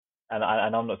and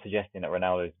I'm not suggesting that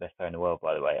Ronaldo is the best player in the world,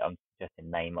 by the way. I'm suggesting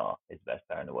Neymar is the best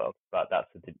player in the world, but that's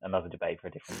another debate for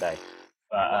a different day.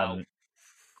 But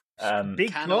Wow.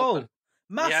 Big Can call. open.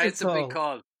 Massive Yeah, it's call. a big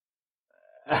call.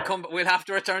 We'll have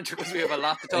to return to it because we have a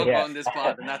lot to talk about in this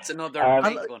pod, and that's another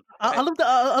big one. I love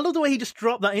the way he just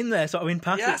dropped that in there, sort of in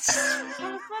passing. Yes.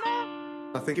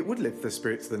 I think it would lift the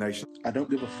spirits of the nation. I don't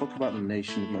give a fuck about the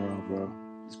nation's morale, bro.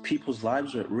 People's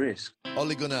lives are at risk.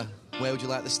 Ole Gunnar, where would you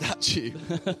like the statue?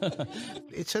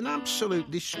 It's an absolute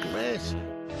disgrace.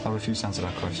 I refuse to answer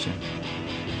that question.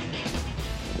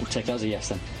 We'll take it as a yes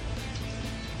then.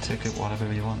 Take it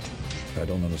whatever you want. I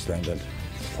don't understand that.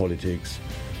 Politics,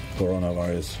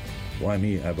 coronavirus. Why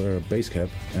me? I wear a base cap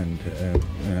and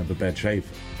have a bad shave.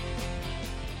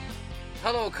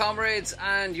 Hello, comrades,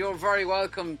 and you're very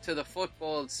welcome to the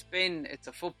Football Spin. It's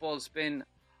a Football Spin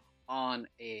on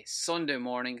a Sunday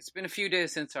morning. It's been a few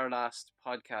days since our last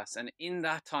podcast, and in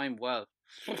that time, well,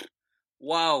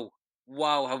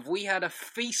 wow, have we had a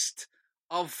feast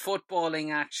of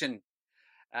footballing action.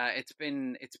 It's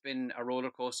been a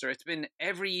roller coaster. It's been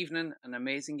every evening an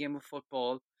amazing game of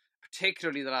football,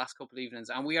 particularly the last couple of evenings,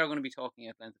 and we are going to be talking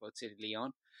at length about City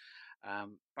Lyon,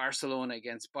 Barcelona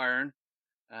against Bayern.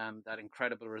 That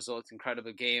incredible result,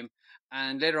 incredible game.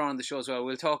 And later on in the show as well,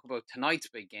 we'll talk about tonight's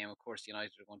big game. Of course,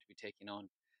 United are going to be taking on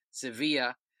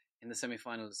Sevilla in the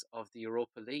semi-finals of the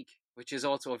Europa League, which is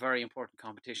also a very important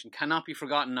competition. Cannot be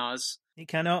forgotten, Oz. It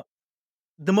cannot.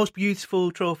 The most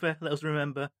beautiful trophy, let us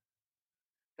remember.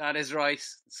 That is right.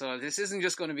 So this isn't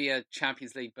just going to be a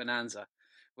Champions League bonanza.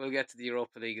 We'll get to the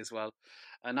Europa League as well.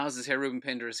 Oz is here, Reuben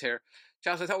Pinder is here.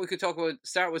 Chaps, I thought we could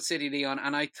start with City Lyon,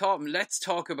 and I thought let's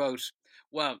talk about,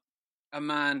 well, a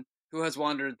man who has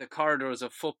wandered the corridors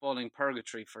of footballing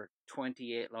purgatory for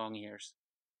 28 long years.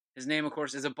 His name, of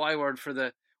course, is a byword for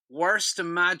the worst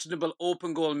imaginable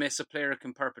open goal miss a player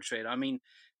can perpetrate. I mean,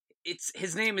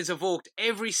 his name is evoked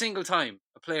every single time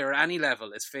a player at any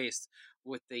level is faced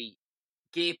with the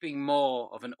gaping maw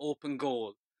of an open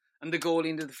goal. And the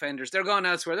goalie and the defenders, they're gone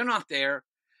elsewhere. They're not there.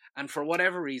 And for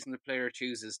whatever reason, the player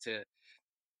chooses to,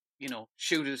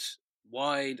 shoot it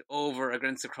wide over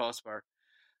against the crossbar.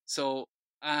 So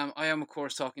I am, of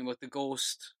course, talking about the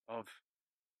ghost of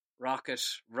Rocket,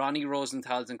 Ronnie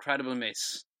Rosenthal's incredible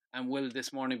miss. And will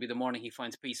this morning be the morning he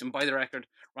finds peace? And by the record,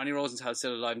 Ronnie Rosenthal's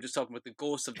still alive. I'm just talking about the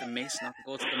ghost of the miss, not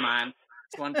the ghost of the man.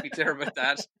 Just want to be clear about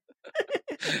that.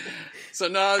 So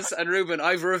Naz and Reuben,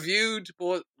 I've reviewed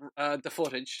both the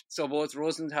footage. So both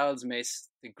Rosenthal's miss,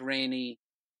 the grainy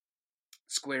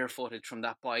square footage from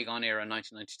that bygone era in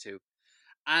 1992,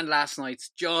 and last night's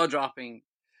jaw-dropping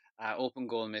open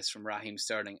goal miss from Raheem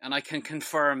Sterling. And I can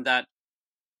confirm that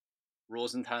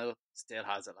Rosenthal still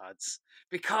has it, lads.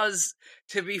 Because,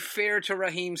 to be fair to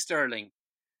Raheem Sterling,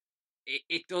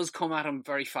 it does come at him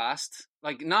very fast.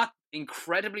 Like, not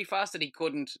incredibly fast that he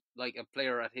couldn't, like a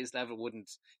player at his level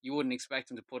you wouldn't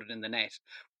expect him to put it in the net.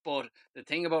 But the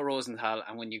thing about Rosenthal,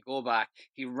 and when you go back,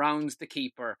 he rounds the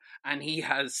keeper and he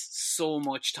has so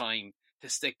much time to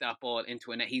stick that ball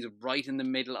into a net. He's right in the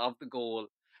middle of the goal,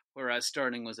 whereas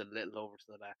Sterling was a little over to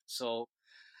the left. So,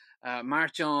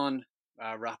 march on,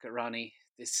 Rocket Ronnie.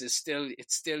 It's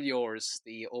still yours,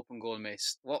 the open goal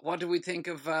miss. What did we think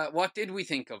of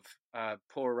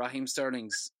poor Raheem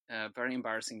Sterling's very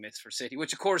embarrassing miss for City,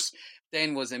 which of course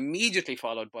then was immediately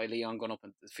followed by Lyon going up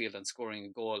into the field and scoring a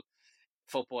goal.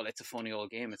 Football, it's a funny old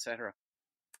game, etc.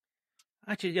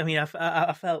 Actually, I mean,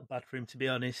 I felt bad for him, to be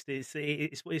honest. It's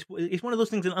one of those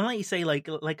things, and like you say, like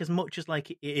as much as like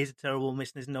it is a terrible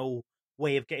miss, there's no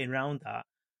way of getting around that.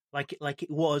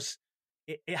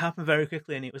 It happened very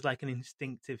quickly, and it was like an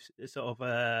instinctive sort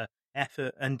of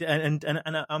effort, and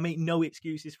I make no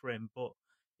excuses for him, but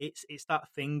it's that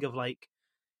thing of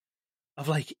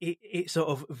it sort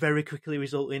of very quickly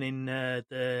resulting in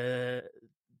the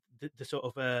sort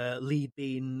of lead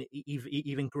being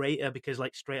even greater, because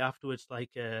like straight afterwards,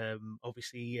 like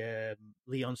obviously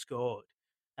Lyon scored,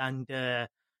 and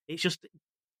it's just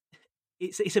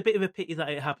it's a bit of a pity that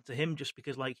it happened to him, just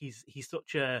because like he's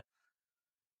such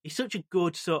a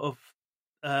good sort of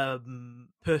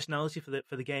personality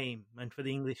for the game and for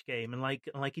the English game, and like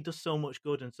he does so much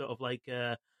good, and sort of like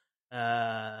the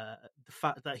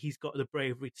fact that he's got the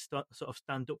bravery to sort of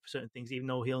stand up for certain things, even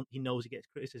though he knows he gets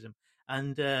criticism.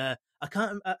 And I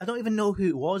don't even know who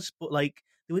it was, but like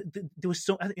there was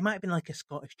some. It might have been like a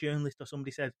Scottish journalist or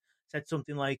somebody said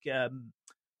something like, is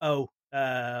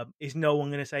no one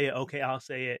going to say it? Okay, I'll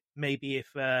say it. Maybe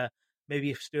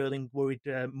if Sterling worried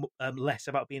less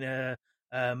about being a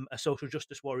social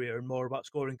justice warrior and more about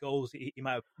scoring goals, he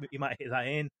might hit that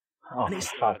in. Oh, for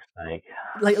fuck's sake!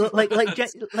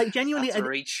 Like genuinely, that's a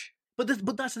reach. But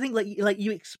that's the thing. Like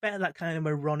you expect that kind of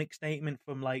moronic statement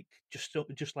from just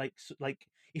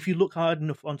if you look hard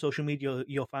enough on social media,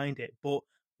 you'll find it. But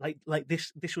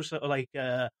this was sort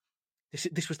of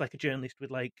this was like a journalist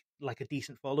with like a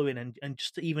decent following, and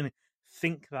just to even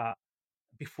think that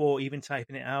before even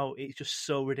typing it out, it's just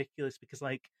so ridiculous because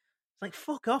it's like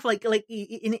fuck off,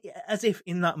 as if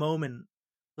in that moment,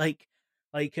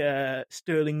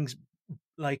 Sterling's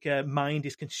mind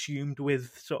is consumed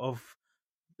with sort of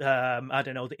I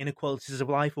don't know, the inequalities of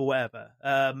life or whatever.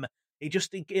 It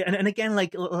just and again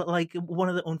like one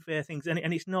of the unfair things,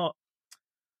 and it's not.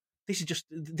 This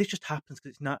just happens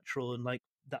because it's natural and like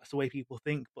that's the way people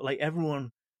think. But like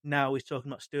everyone now is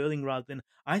talking about Sterling rather than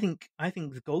I think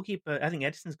the goalkeeper. I think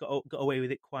Edison's got away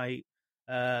with it quite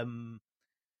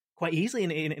easily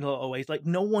in a lot of ways. Like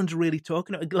no one's really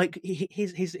talking like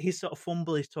his sort of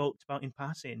fumble is talked about in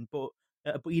passing, but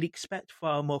you'd expect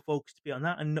far more focus to be on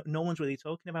that, and no one's really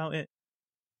talking about it.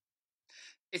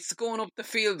 It's going up the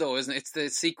field, though, isn't it? It's the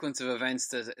sequence of events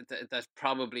that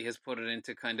probably has put it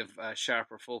into kind of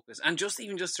sharper focus. And just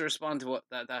to respond to what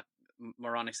that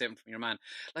moronic statement from your man,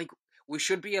 like we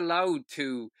should be allowed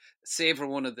to savor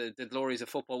one of the glories of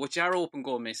football, which are open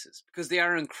goal misses, because they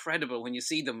are incredible when you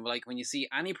see them. Like when you see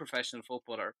any professional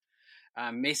footballer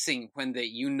missing when that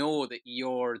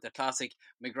you're the classic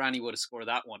McGranny would have scored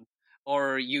that one,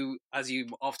 or you, as you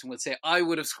often would say, I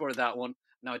would have scored that one.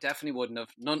 No, I definitely wouldn't have.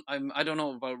 I don't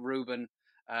know about Reuben.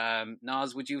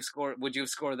 Naz, would you have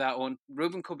scored that one?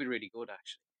 Reuben could be really good,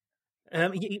 actually.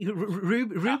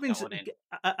 Ruben's.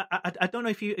 I don't know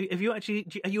if you actually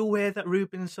are you aware that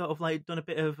Reuben's sort of like done a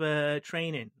bit of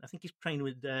training. I think he's trained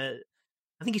with. I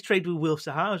think he's trained with Will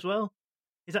Sahar as well.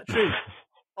 Is that true?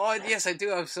 Oh yes, I do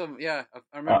have some. Yeah,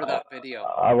 I remember that video.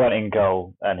 I went in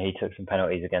goal, and he took some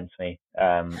penalties against me.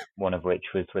 One of which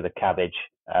was with a cabbage.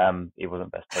 He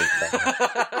wasn't best pleased.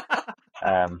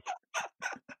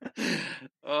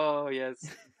 Oh yes,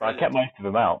 but I kept most of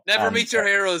them out. Never meet your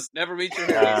heroes. Never meet your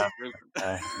heroes.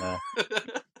 No.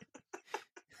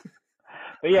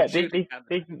 But yeah,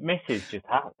 these misses just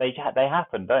happen. They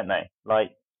happen, don't they?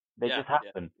 Like they just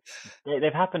happen. Yeah.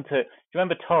 They've happened to. Do you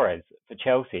remember Torres for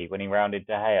Chelsea when he rounded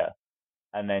De Gea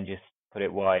and then just put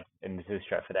it wide into the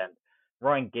Stretford end?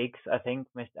 Ryan Giggs, I think,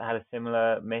 had a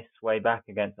similar miss way back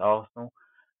against Arsenal,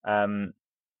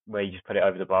 where you just put it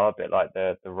over the bar, a bit like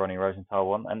the Ronnie Rosenthal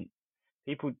one. And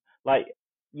people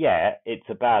it's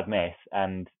a bad miss,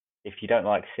 and if you don't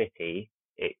like City,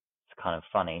 it's kind of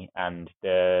funny. And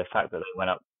the fact that they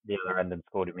went up the other end and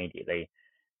scored immediately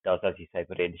does, as you say,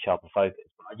 put it into sharper focus.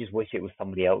 But I just wish it was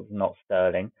somebody else, not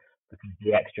Sterling, because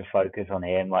the extra focus on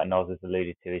him, like Noz has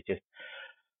alluded to, is just.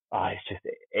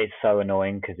 It's so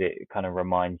annoying because it kind of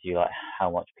reminds you like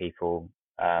how much people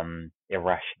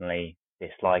irrationally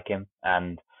dislike him,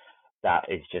 and that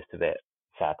is just a bit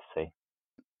sad to see.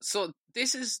 So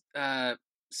this is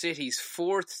City's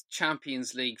fourth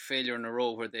Champions League failure in a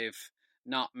row where they've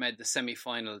not made the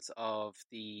semi-finals of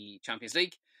the Champions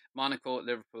League. Monaco,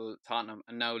 Liverpool, Tottenham,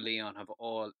 and now Lyon have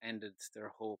all ended their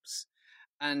hopes,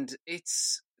 and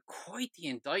it's quite the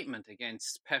indictment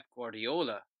against Pep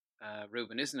Guardiola.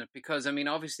 Reuben, isn't it? Because, I mean,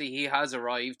 obviously he has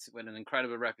arrived with an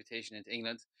incredible reputation into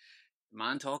England. The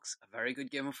man talks a very good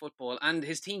game of football, and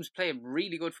his teams play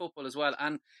really good football as well.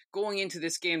 And going into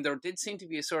this game, there did seem to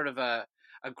be a sort of a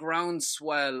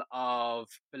groundswell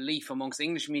of belief amongst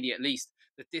English media, at least,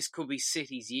 that this could be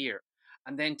City's year.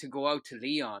 And then to go out to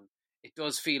Lyon, it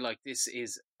does feel like this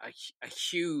is a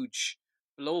huge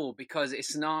blow, because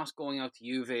it's not going out to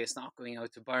Juve, it's not going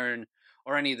out to Bayern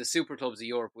or any of the super clubs of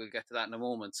Europe. We'll get to that in a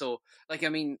moment. So, like, I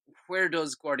mean, where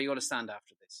does Guardiola stand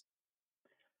after this?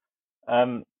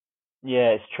 Yeah,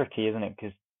 it's tricky, isn't it?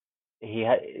 Because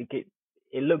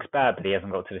it looks bad that he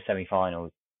hasn't got to the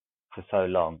semi-finals for so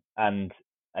long, and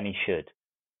he should.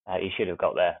 He should have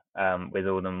got there with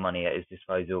all the money at his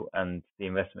disposal and the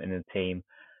investment in the team,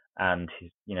 and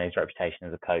his reputation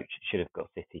as a coach. Should have got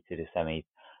City to the semis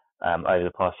over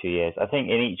the past few years. I think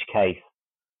in each case,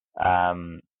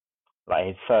 like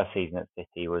his first season at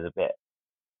City was a bit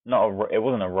it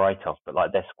wasn't a write-off, but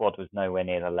like their squad was nowhere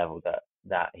near the level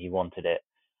that he wanted it,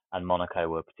 and Monaco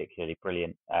were particularly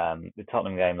brilliant. The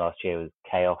Tottenham game last year was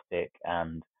chaotic,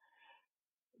 and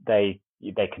they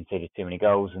conceded too many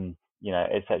goals, and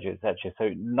etc. So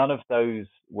none of those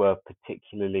were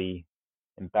particularly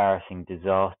embarrassing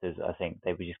disasters. I think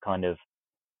they were just kind of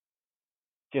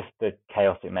just the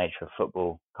chaotic nature of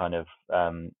football kind of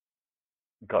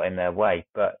got in their way.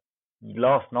 But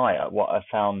last night, what I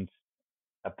found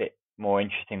a bit more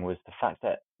interesting was the fact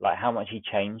that like how much he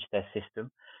changed their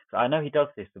system. So I know he does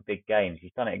this for big games.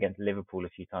 He's done it against Liverpool a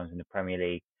few times in the Premier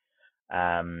League.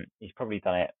 He's probably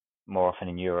done it more often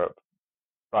in Europe.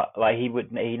 But like he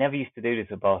never used to do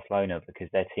this at Barcelona because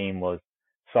their team was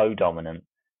so dominant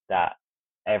that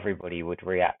everybody would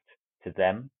react to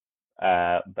them.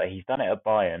 But he's done it at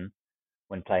Bayern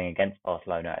when playing against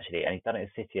Barcelona actually, and he's done it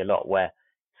at City a lot, where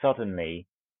suddenly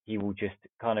he will just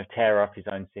kind of tear up his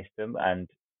own system and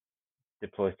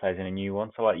deploys players in a new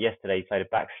one. So like yesterday, he played a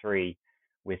back three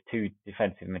with two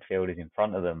defensive midfielders in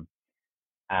front of them,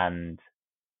 and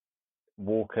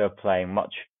Walker playing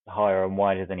much higher and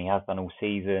wider than he has done all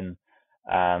season.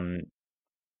 Cancelo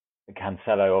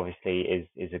obviously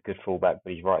is a good fullback,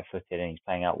 but he's right-footed and he's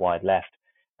playing out wide left.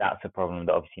 That's a problem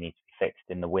that obviously needs to be fixed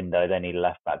in the window. They need a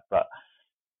left back, but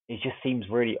it just seems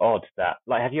really odd that,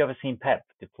 like, have you ever seen Pep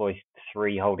deploy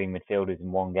three holding midfielders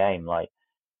in one game? Like,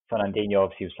 Fernandinho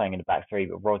obviously was playing in the back three,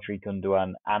 but Rodri,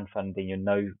 Gundogan, and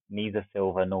Fernandinho, neither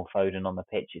Silva nor Foden on the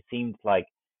pitch. It seems like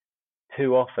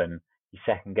too often he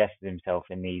second guesses himself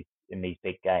in these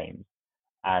big games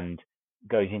and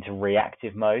goes into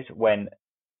reactive mode when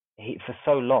for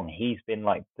so long he's been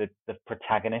like the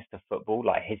protagonist of football.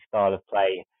 Like his style of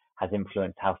play has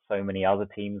influenced how so many other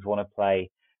teams want to play,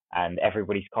 and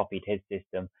everybody's copied his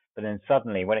system. But then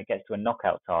suddenly, when it gets to a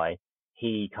knockout tie,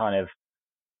 he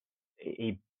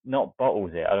not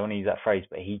bottles it. I don't want to use that phrase,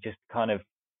 but he just kind of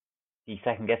he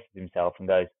second guesses himself and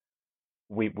goes,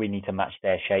 "We need to match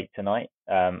their shape tonight,"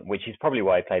 which is probably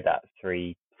why I played that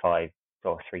 3-5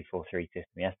 or 3-4-3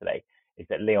 system yesterday. Is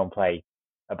that Lyon play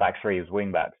a back three as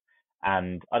wing backs,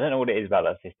 and I don't know what it is about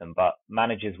that system, but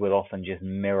managers will often just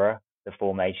mirror the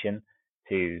formation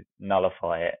to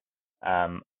nullify it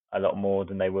a lot more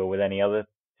than they will with any other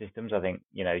systems. I think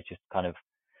just kind of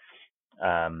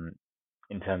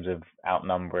in terms of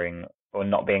outnumbering or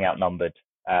not being outnumbered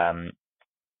in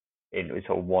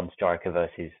sort of one striker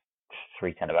versus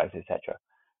three centre backs, etc.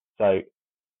 So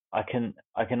I can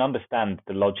understand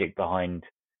the logic behind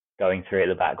going three at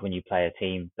the back when you play a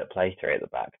team that plays three at the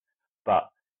back, but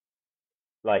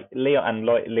like Lyon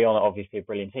are obviously a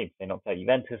brilliant team. They knocked out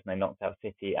Juventus and they knocked out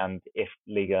City, and if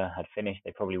Liga had finished,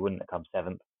 they probably wouldn't have come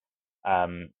seventh.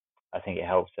 I think it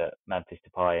helps that Memphis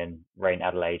Depay and Rain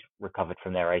Adelaide recovered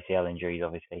from their ACL injuries,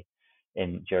 obviously,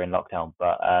 during lockdown.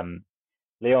 But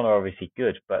Lyon are obviously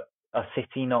good, but are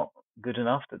City not good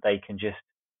enough that they can just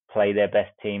play their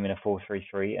best team in a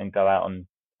 4-3-3 and go out and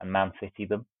Man City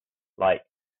them? Like,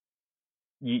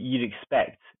 you'd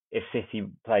expect if City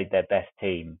played their best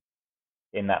team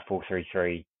in that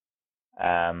 4-3-3,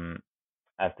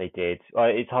 as they did. Well,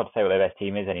 it's hard to say what their best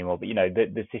team is anymore, but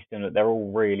the system that they're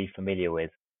all really familiar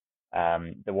with,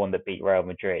 the one that beat Real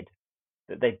Madrid,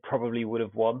 that they probably would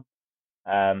have won.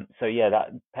 So yeah,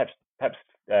 that Pep's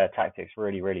tactics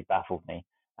really baffled me,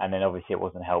 and then obviously it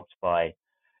wasn't helped by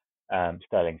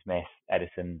Sterling's miss,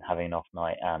 Edison having an off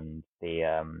night, and the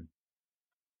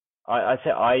I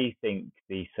think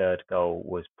the third goal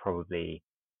was probably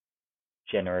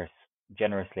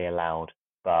generously allowed,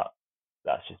 but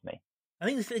that's just me. I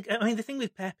think the thing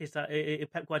with Pep is that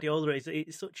Pep Guardiola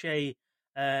it's such a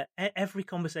every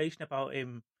conversation about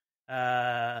him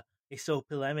is so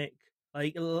polemic.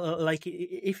 Like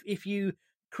if you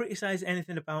criticize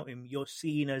anything about him, you're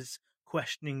seen as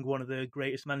questioning one of the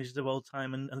greatest managers of all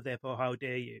time, and therefore how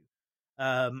dare you?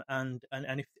 And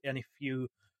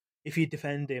if you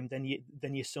defend him, then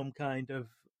you're some kind of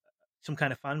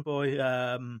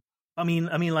fanboy. I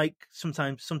mean, like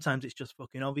sometimes it's just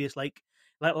fucking obvious. Like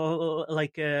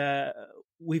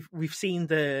we've seen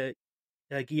the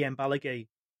Guillaume Balaguer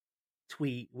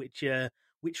tweet, which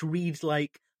reads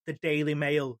like the Daily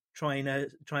Mail trying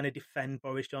to defend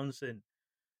Boris Johnson.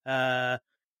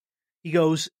 He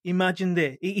goes, imagine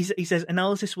this. He says,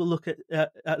 analysis will look at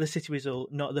the City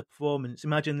result, not the performance.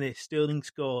 Imagine this: Sterling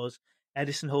scores,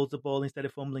 Edison holds the ball instead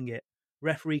of fumbling it.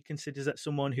 Referee considers that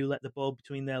someone who let the ball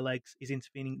between their legs is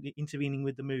intervening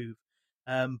with the move.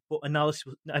 But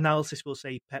analysis will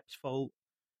say Pep's fault,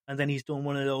 and then he's done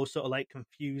one of those sort of like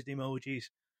confused emojis.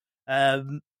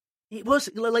 It was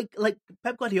like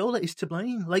Pep Guardiola is to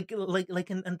blame. And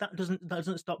that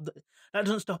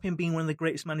doesn't stop him being one of the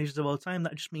greatest managers of all time.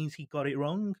 That just means he got it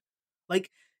wrong. Like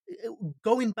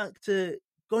going back to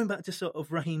sort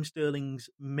of Raheem Sterling's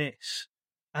miss,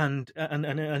 and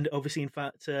obviously in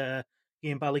fact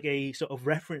Ian Balaguer sort of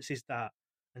references that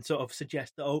and sort of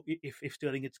suggests that if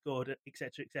Sterling had scored,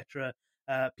 etc.,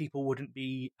 people wouldn't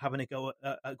be having a go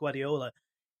at Guardiola.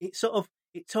 It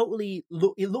totally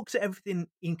looks at everything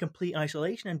in complete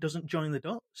isolation and doesn't join the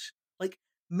dots. Like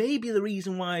maybe the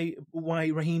reason why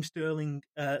Raheem Sterling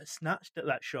snatched at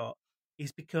that shot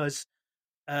is because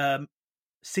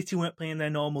City weren't playing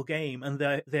their normal game, and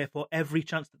therefore every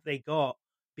chance that they got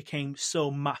became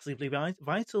so massively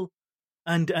vital.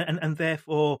 and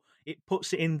therefore it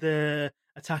puts it in the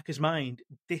attacker's mind.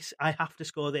 I have to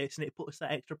score this, and it puts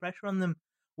that extra pressure on them.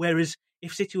 Whereas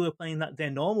if City were playing their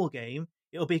normal game,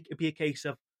 it'll be a case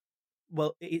of,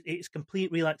 well, it's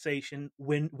complete relaxation.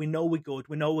 We know we're good.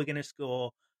 We know we're going to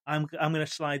score. I'm going to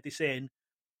slide this in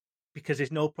because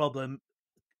there's no problem.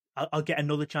 I'll get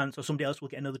another chance, or somebody else will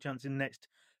get another chance in the next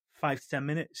 5 to 10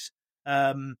 minutes.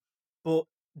 But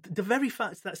the very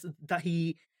fact that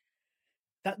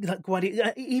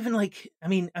Guardiola, even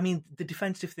the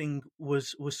defensive thing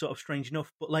was sort of strange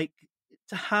enough, but like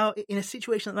to have in a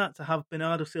situation like that to have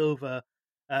Bernardo Silva,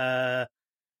 David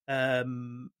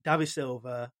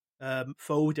Silva,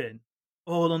 Foden,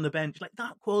 all on the bench, like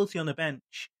that quality on the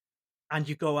bench, and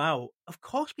you go out, of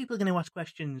course people are going to ask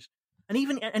questions, and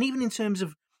even in terms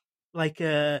of like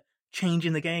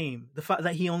changing the game, the fact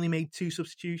that he only made 2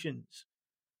 substitutions,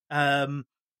 and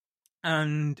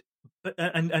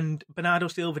Bernardo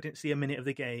Silva didn't see a minute of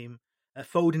the game,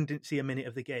 Foden didn't see a minute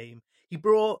of the game. He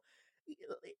brought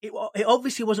it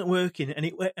obviously wasn't working, and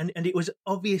it was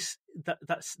obvious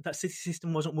that City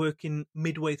system wasn't working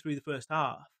midway through the first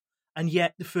half, and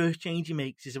yet the first change he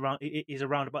makes is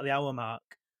around about the hour mark.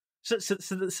 So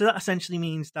that essentially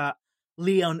means that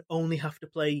Lyon only have to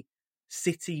play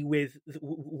City with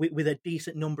a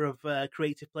decent number of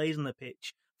creative plays on the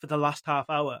pitch for the last half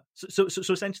hour. So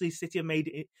essentially, City have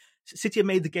made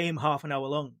the game half an hour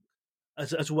long,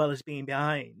 as well as being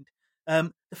behind.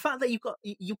 The fact that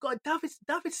you've got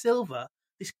David Silva,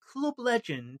 this club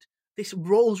legend, this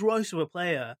Rolls Royce of a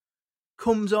player,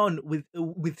 comes on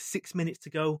with 6 minutes to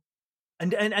go,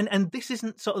 and this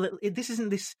isn't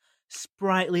this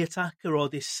sprightly attacker or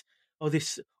this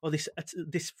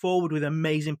forward with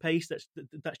amazing pace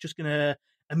that's just going to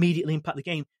immediately impact the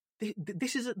game.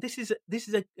 This is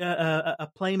a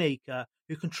playmaker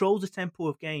who controls the tempo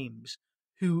of games,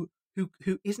 who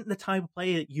isn't the type of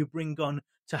player that you bring on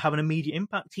to have an immediate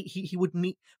impact. He would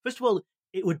need, first of all,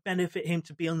 it would benefit him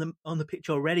to be on the pitch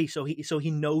already, so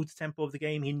he knows the tempo of the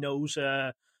game. He knows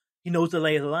the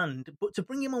lay of the land. But to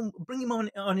bring him on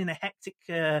in a hectic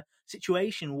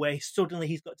situation where suddenly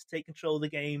he's got to take control of the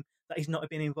game that he's not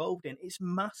been involved in, it's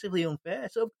massively unfair.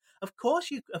 So of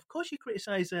course you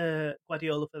criticize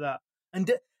Guardiola for that. And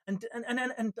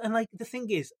like the thing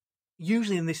is,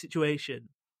 usually in this situation,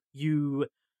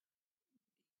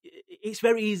 it's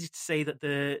very easy to say that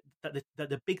the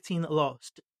big team that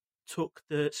lost took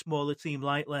the smaller team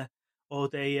lightly, or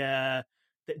they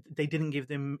didn't give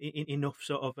them enough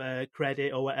sort of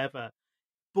credit or whatever.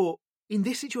 But in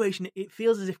this situation, it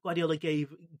feels as if Guardiola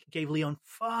gave Lyon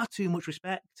far too much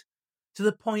respect, to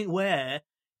the point where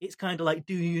it's kind of like,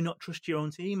 do you not trust your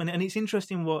own team? And it's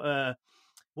interesting what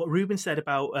Reuben said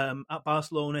about at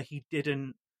Barcelona, he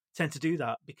didn't tend to do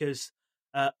that because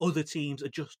other teams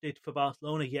adjusted for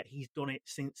Barcelona, yet he's done it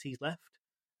since he's left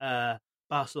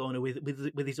Barcelona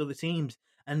with his other teams,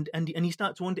 and you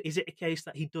start to wonder, is it a case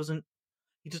that he doesn't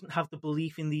have the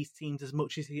belief in these teams as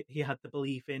much as he had the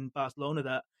belief in Barcelona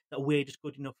that we're just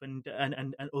good enough and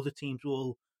other teams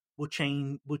will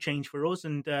change for us,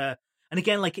 and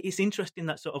again, like, it's interesting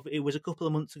that sort of it was a couple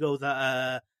of months ago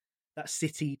that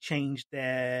City changed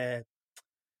their.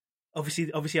 Obviously,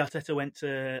 Arteta went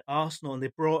to Arsenal and they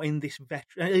brought in this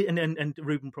veteran, and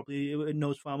Reuben probably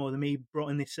knows far more than me. Brought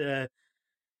in this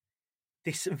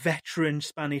veteran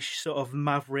Spanish sort of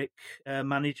maverick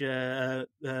manager,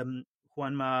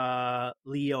 Juanma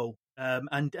Leo,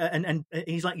 and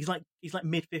he's like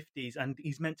mid-50s, and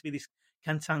he's meant to be this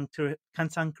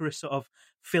cantankerous sort of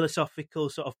philosophical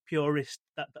sort of purist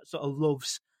that sort of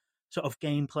loves sort of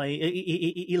gameplay.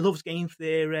 He loves game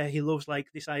theory. He loves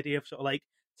like this idea of sort of like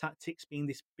tactics being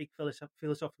this big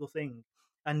philosophical thing,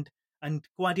 and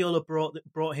Guardiola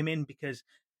brought him in because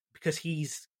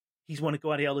he's one of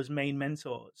Guardiola's main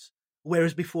mentors,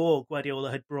 whereas before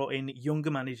Guardiola had brought in younger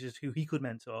managers who he could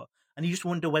mentor, and you just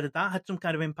wonder whether that had some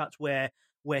kind of impact where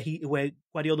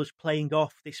Guardiola's playing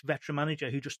off this veteran manager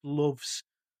who just loves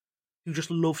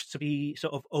to be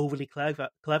sort of overly clever,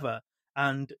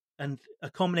 and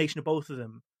a combination of both of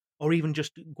them, or even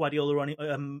just Guardiola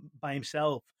on by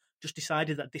himself, just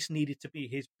decided that this needed to be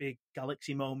his big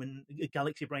galaxy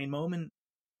brain moment.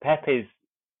 Pep is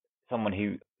someone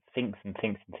who thinks and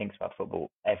thinks and thinks about football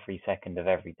every second of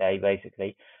every day,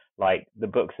 basically. Like, the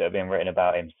books that have been written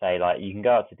about him say, like, you can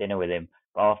go out to dinner with him,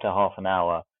 but after half an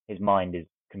hour, his mind is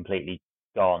completely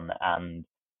gone, and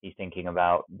he's thinking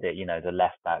about the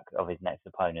left back of his next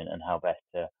opponent and how best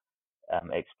to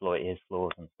exploit his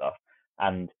flaws and stuff.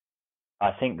 And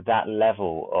I think that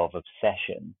level of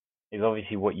obsession is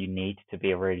obviously what you need to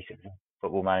be a really successful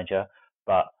football manager,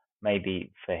 but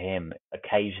maybe for him,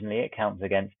 occasionally it counts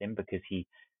against him because he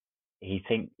he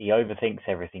overthinks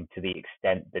everything to the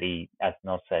extent that he, as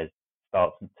Nos says,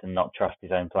 starts to not trust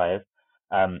his own players.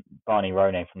 Barney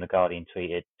Ronay from The Guardian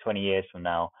tweeted, 20 years from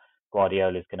now,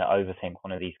 Guardiola's going to overthink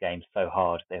one of these games so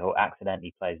hard that he'll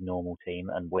accidentally play his normal team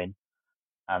and win.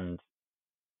 And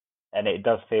it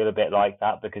does feel a bit like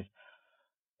that, because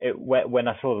when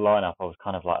I saw the lineup, I was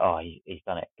kind of like, oh, he's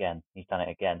done it again. He's done it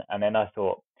again. And then I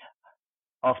thought,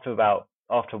 after at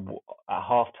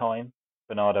half time,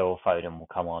 Bernardo or Foden will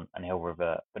come on and he'll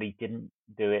revert. But he didn't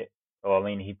do it. Well, I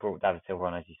mean, he brought David Silva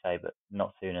on, as you say, but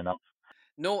not soon enough.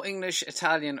 No English,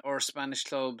 Italian or Spanish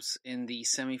clubs in the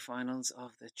semi-finals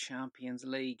of the Champions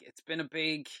League. It's been a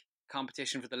big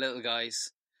competition for the little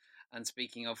guys. And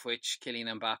speaking of which,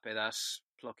 Kylian Mbappe, that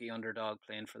plucky underdog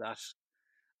playing for that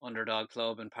underdog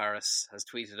club in Paris, has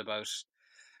tweeted about,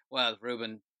 well,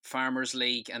 Reuben, Farmers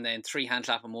League, and then 3 hand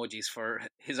clap emojis for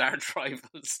his arch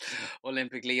rivals,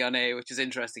 Olympique Lyonnais, which is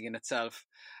interesting in itself.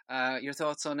 Your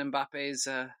thoughts on Mbappe's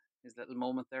his little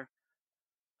moment there?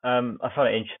 I find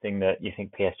it interesting that you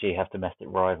think PSG have domestic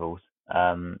rivals.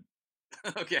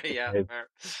 Okay, yeah. Fair.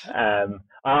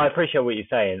 I appreciate what you're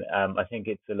saying. I think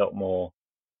it's a lot more.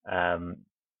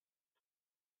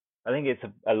 I think it's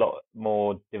a lot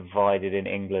more divided in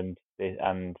England,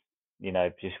 and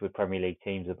just with Premier League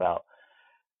teams about,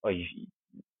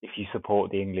 if you support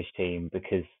the English team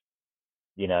because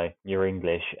you're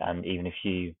English, and even if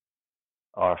you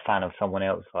are a fan of someone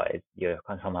else, like you're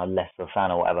kind of somehow less of a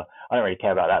fan or whatever. I don't really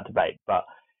care about that debate, but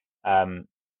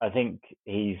I think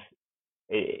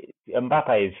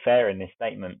Mbappe is fair in this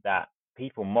statement that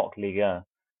people mock Liga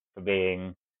for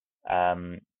being,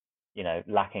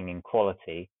 lacking in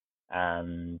quality,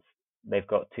 and they've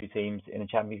got 2 teams in the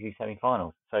Champions League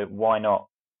semi-finals. So why not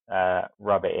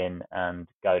rub it in and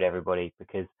goad everybody?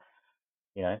 Because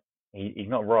he's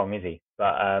not wrong, is he?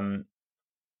 But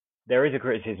there is a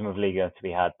criticism of Liga to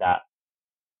be had that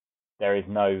there is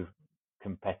no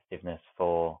competitiveness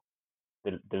for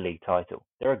the league title.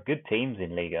 There are good teams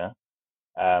in Liga,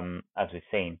 as we've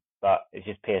seen, but it's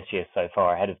just PSG is so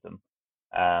far ahead of them.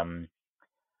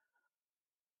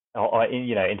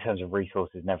 In terms of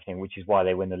resources and everything, which is why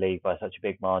they win the league by such a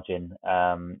big margin,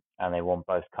 and they won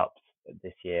both cups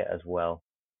this year as well.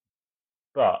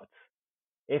 But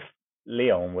if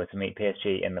Lyon were to meet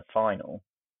PSG in the final,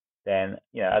 then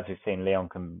as we've seen, Lyon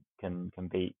can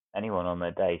beat anyone on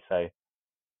their day. So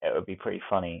it would be pretty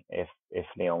funny if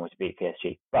Lyon were to beat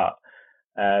PSG. But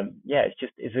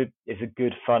it's a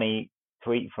good funny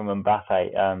tweet from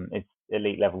Mbappe. It's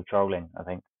elite level trolling, I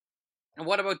think. And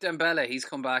what about Dembele? He's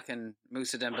come back, and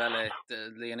Moussa Dembele,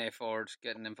 the Lyonnais forward,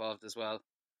 getting involved as well.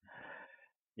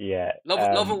 Yeah,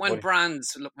 love it when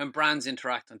brands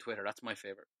interact on Twitter. That's my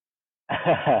favorite.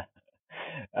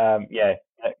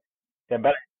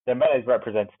 Dembele's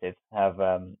representatives have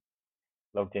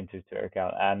logged into his Twitter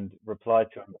account and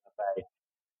replied to him,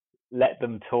 "Let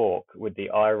them talk," with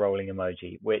the eye rolling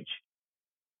emoji, which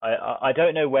I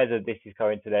don't know whether this is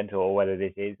coincidental or whether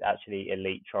this is actually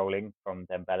elite trolling from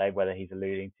Dembele, whether he's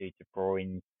alluding to De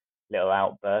Bruyne's little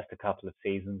outburst a couple of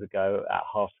seasons ago at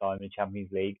half-time in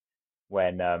Champions League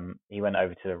when he went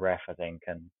over to the ref, I think,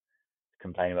 and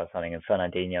complained about something, and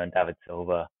Fernandinho and David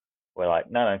Silva were like,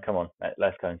 no, come on,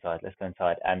 let's go inside.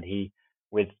 And he,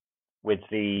 with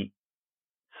the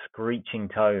screeching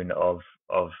tone of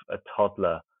a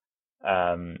toddler,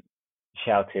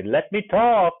 shouted, "Let me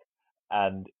talk!"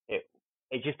 And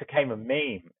it just became a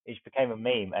meme. It just became a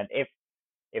meme. And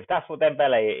if that's what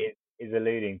Dembele is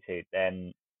alluding to,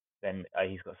 then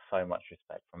he's got so much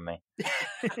respect from me.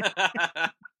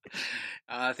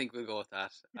 I think we'll go with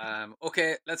that.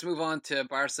 Okay, let's move on to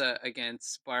Barca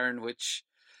against Bayern, which,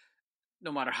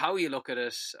 no matter how you look at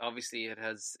it, obviously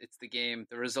it's the game,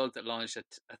 the result that launched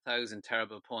 1,000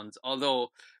 terrible puns.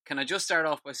 Although, can I just start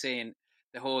off by saying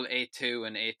the whole 8-2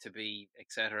 and 8-B,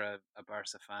 etc., a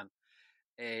Barca fan.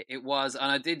 It was,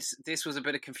 and this was a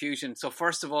bit of confusion. So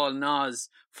first of all, Nas,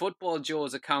 Football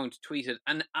Joe's account tweeted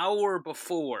an hour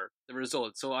before the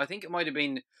result. So I think it might have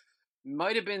been,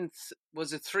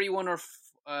 was it 3-1 or,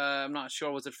 I'm not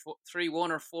sure, was it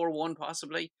 3-1 or 4-1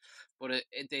 possibly? But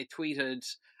they tweeted,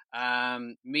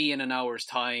 me in an hour's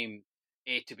time,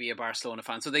 8 to be a Barcelona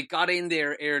fan. So they got in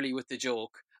there early with the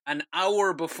joke. An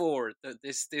hour before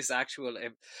this actual,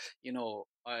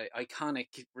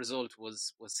 iconic result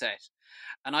was set.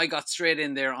 And I got straight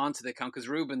in there onto the account because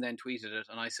Reuben then tweeted it,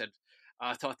 and I said,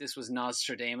 I thought this was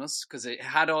Nostradamus because it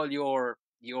had all your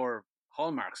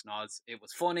hallmarks, Nos. It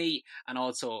was funny and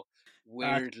also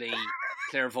weirdly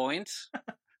clairvoyant.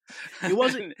 It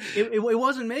wasn't. It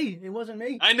wasn't me. It wasn't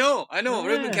me. I know. Yeah.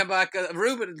 Reuben came back.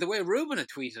 The way Reuben had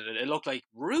tweeted it, it looked like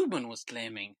Reuben was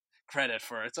claiming credit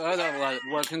for it. So I thought,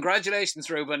 well, congratulations,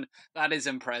 Reuben. That is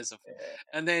impressive.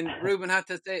 And then Reuben had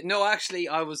to say, no, actually,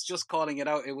 I was just calling it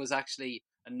out. It was actually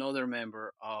another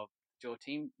member of Joe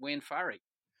team, Wayne Farry.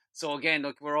 So again,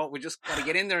 look, we just got to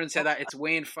get in there and say that it's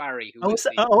Wayne Farry who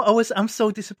I'm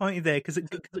so disappointed there because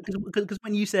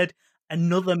when you said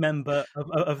another member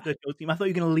of the Joe team, I thought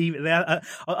you were going to leave it there.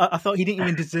 I thought he didn't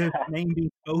even deserve the name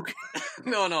being spoken.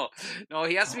 No,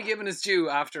 he has to be given his due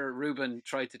after Reuben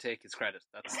tried to take his credit.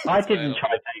 That's I didn't try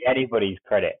to take anybody's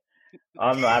credit.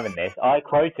 I'm not having this. I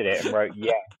quoted it and wrote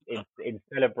yes in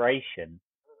celebration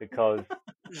because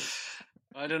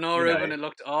I don't know, Reuben. It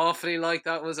looked awfully like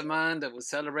that was a man that was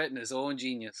celebrating his own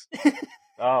genius.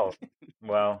 Oh,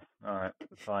 well, all right,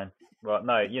 fine. Well,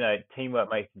 no, teamwork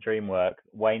makes the dream work.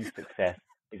 Wayne's success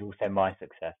is also my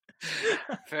success.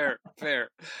 Fair.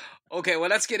 Okay, well,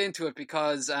 let's get into it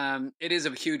because it is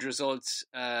a huge result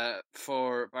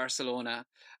for Barcelona.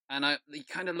 And you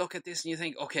kind of look at this and you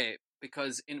think, okay,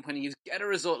 because when you get a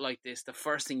result like this, the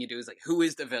first thing you do is like, who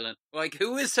is the villain? Like,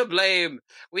 who is to blame?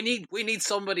 We need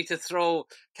somebody to throw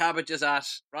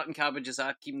rotten cabbages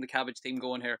at, keeping the cabbage team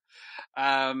going here.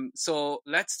 So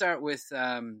let's start with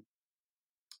Leo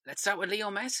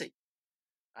Messi.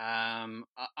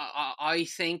 I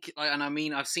think, and I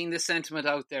mean, I've seen this sentiment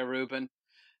out there, Reuben.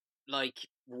 Like,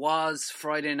 was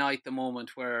Friday night the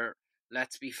moment where,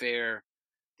 let's be fair,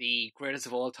 the greatest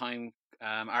of all time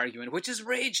argument, which has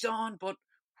raged on, but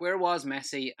where was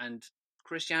Messi? And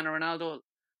Cristiano Ronaldo?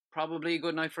 Probably a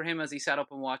good night for him as he sat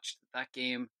up and watched that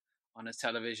game on his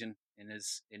television in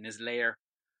his lair.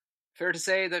 Fair to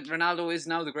say that Ronaldo is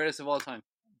now the greatest of all time?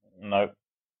 No.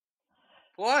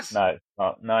 What? No,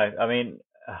 not. No. I mean,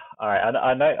 all right.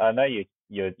 I know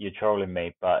you're trolling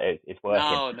me, but it's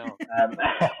working. No.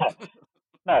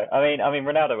 No. I mean,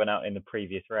 Ronaldo went out in the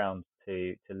previous round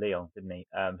to Lyon, didn't he?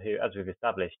 Who, as we've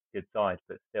established, good side,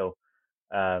 but still,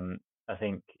 I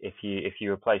think if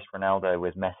you replace Ronaldo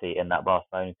with Messi in that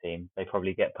Barcelona team, they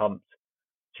probably get pumped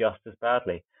just as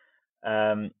badly.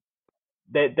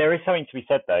 There is something to be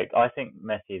said, though. I think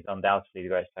Messi is undoubtedly the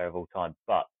greatest player of all time,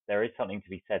 but there is something to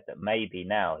be said that maybe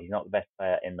now he's not the best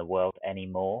player in the world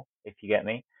anymore, if you get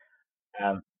me.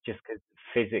 Just because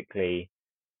physically,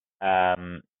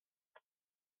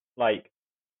 like,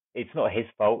 it's not his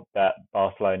fault that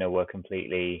Barcelona were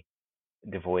completely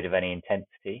devoid of any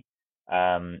intensity.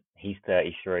 He's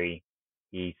 33.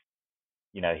 He's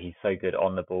so good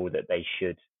on the ball that they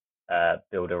should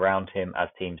build around him, as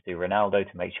teams do Ronaldo,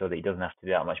 to make sure that he doesn't have to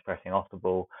do that much pressing off the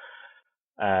ball.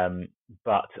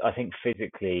 But I think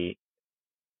physically,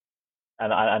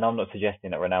 and I'm not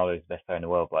suggesting that Ronaldo is the best player in the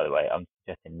world, by the way. I'm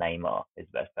suggesting Neymar is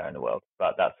the best player in the world,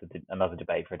 but that's another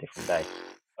debate for a different day.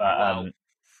 But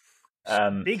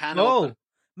big call,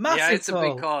 massive. Yeah, it's a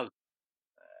big call.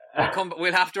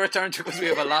 We'll have to return to because we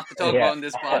have a lot to talk about in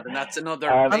this pod, and that's another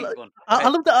big one. I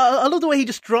love the way he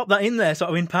just dropped that in there,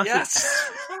 sort of in passing.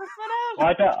 Yes.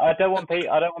 I don't want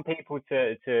people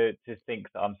to think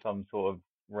that I'm some sort of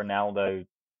Ronaldo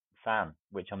fan,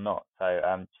 which I'm not. So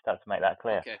just have to make that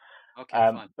clear. Okay,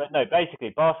 fine. But no,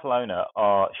 basically Barcelona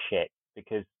are shit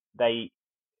because they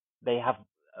have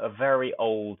a very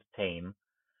old team.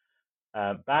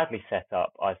 Badly set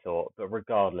up, I thought, but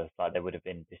regardless, like, they would have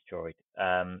been destroyed.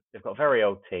 They've got a very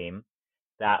old team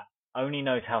that only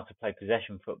knows how to play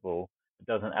possession football, but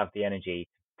doesn't have the energy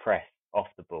to press off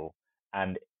the ball.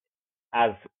 And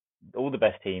as all the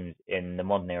best teams in the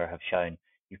modern era have shown,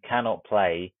 you cannot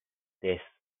play this.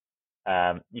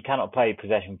 You cannot play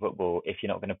possession football if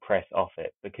you're not going to press off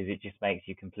it, because it just makes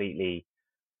you completely,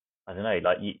 I don't know,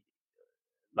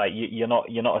 you're not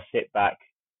a sit back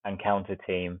and counter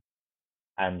team.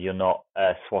 And you're not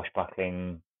a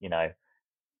swashbuckling,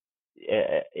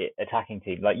 attacking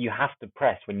team. Like, you have to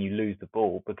press when you lose the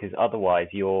ball, because otherwise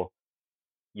your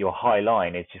high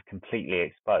line is just completely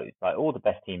exposed. Like, all the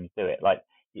best teams do it. Like,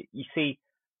 you see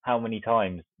how many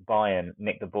times Bayern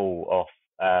nicked the ball off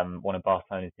one of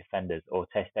Barcelona's defenders, or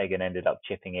Ter Stegen ended up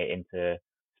chipping it into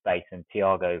space, and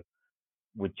Thiago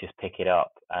would just pick it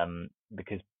up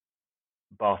because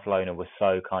Barcelona was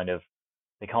so kind of,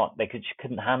 they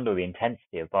couldn't handle the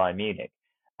intensity of Bayern Munich,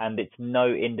 and it's no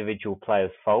individual player's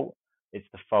fault. It's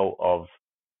the fault of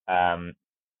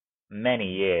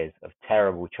many years of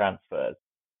terrible transfers,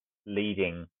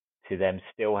 leading to them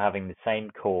still having the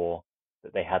same core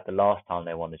that they had the last time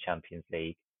they won the Champions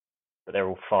League, but they're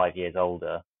all 5 years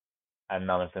older, and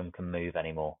none of them can move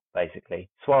anymore. Basically,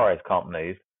 Suarez can't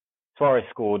move. Suarez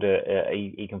scored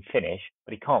he can finish,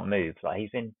 but he can't move. Like, he's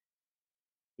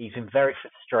been very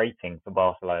frustrating for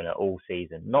Barcelona all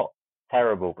season. Not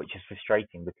terrible, but just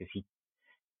frustrating because he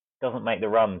doesn't make the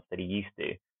runs that he used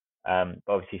to. But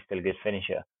obviously, he's still a good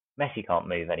finisher. Messi can't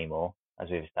move anymore, as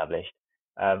we've established.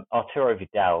 Arturo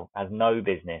Vidal has no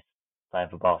business playing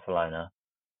for Barcelona.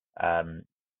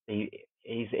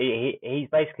 He's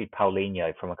basically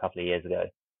Paulinho from a couple of years ago.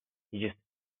 He just,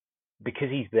 because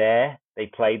he's there, they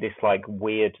play this like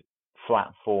weird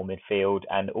flat four midfield,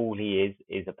 and all he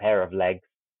is a pair of legs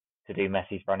to do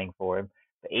Messi's running for him.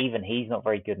 But even he's not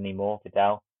very good anymore,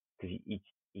 Vidal, because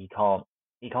he can't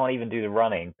even do the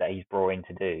running that he's brought in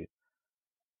to do.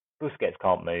 Busquets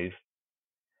can't move.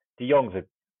 De Jong's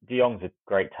a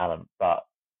great talent, but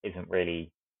isn't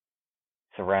really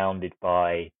surrounded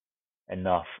by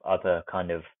enough other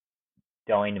kind of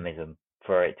dynamism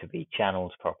for it to be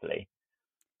channeled properly.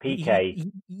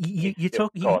 PK, you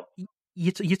talk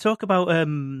about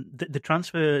the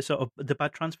transfer, sort of the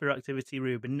bad transfer activity,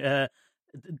 Reuben.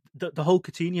 The whole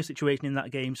Coutinho situation in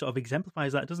that game sort of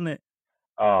exemplifies that, doesn't it?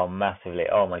 Oh, massively!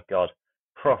 Oh my God,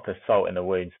 proper salt in the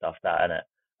wound stuff, that, isn't it?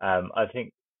 I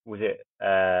think, was it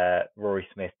Rory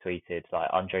Smith tweeted like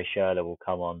Andre Schürrle will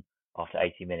come on after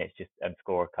 80 minutes just and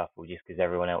score a couple just because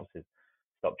everyone else has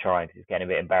stopped trying because it's getting a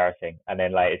bit embarrassing, and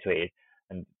then later tweeted,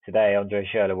 and today Andre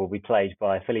Schürrle will be played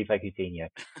by Felipe Coutinho.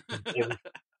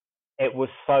 It was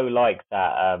so like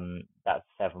that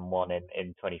 7-1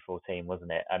 in 2014,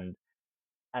 wasn't it? And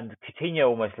Coutinho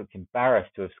almost looked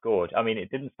embarrassed to have scored. I mean,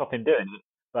 it didn't stop him doing it,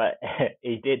 but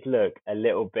he did look a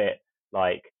little bit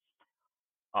like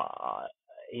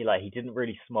he didn't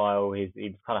really smile. He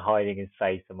was kind of hiding his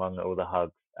face among all the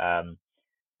hugs.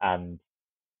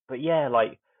 But yeah,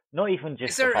 like, not even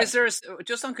just. Is there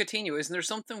just on Coutinho? Isn't there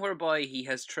something whereby he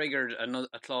has triggered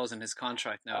a clause in his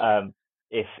contract now?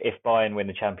 If Bayern win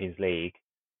the Champions League,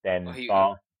 then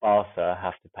Barca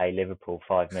have to pay Liverpool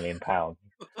 £5 million.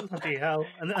 Bloody hell!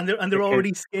 And they're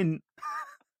already skint.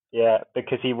 Yeah,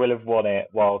 because he will have won it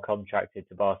while contracted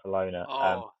to Barcelona.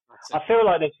 I feel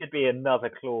like there should be another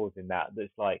clause in that's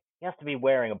like he has to be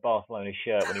wearing a Barcelona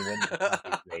shirt when he wins the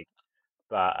Champions League.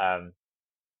 But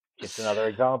just another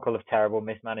example of terrible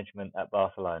mismanagement at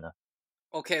Barcelona.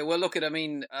 Okay, well, look,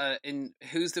 in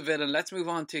Who's the Villain? Let's move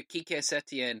on to Quique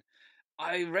Setien.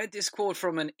 I read this quote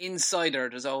from an insider.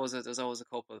 There's always a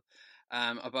couple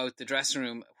about the dressing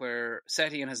room, where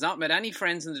Setien has not met any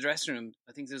friends in the dressing room.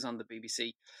 I think this was on the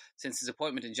BBC since his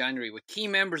appointment in January, with key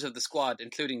members of the squad,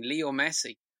 including Leo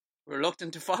Messi,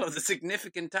 reluctant to follow the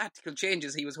significant tactical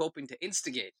changes he was hoping to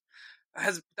instigate.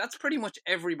 That's pretty much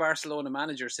every Barcelona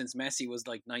manager since Messi was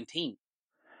like 19.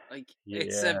 Like,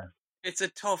 yeah. It's a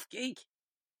tough gig.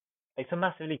 It's a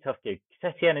massively tough gig.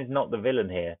 Setien is not the villain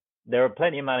here. There are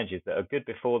plenty of managers that are good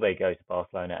before they go to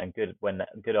Barcelona and good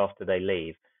after they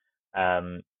leave.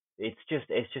 It's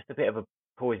just a bit of a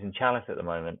poison chalice at the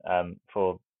moment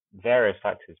for various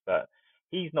factors. But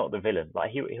he's not the villain. Like,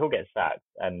 he'll get sacked,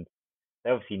 and they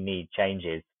obviously need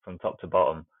changes from top to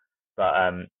bottom. But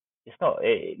it's not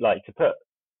like to put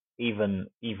even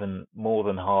more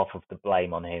than half of the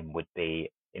blame on him would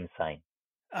be insane.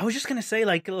 I was just going to say,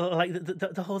 like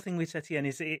the whole thing with Setien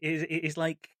is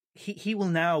like he will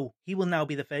now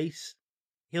be the face.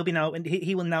 He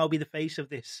will now be the face of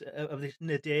this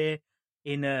nadir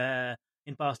in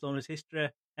Barcelona's history,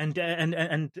 and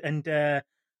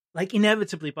like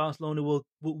inevitably Barcelona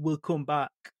will come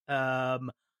back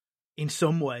in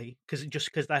some way because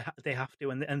they have to,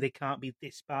 and they can't be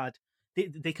this bad.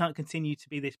 They can't continue to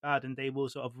be this bad, and they will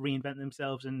sort of reinvent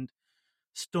themselves and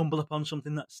stumble upon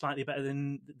something that's slightly better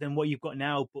than what you've got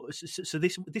now. But so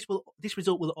this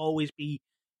result will always be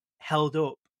held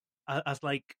up as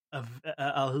like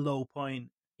a low point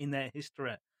in their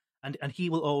history, and he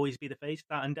will always be the face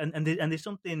of that. And there's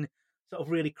something sort of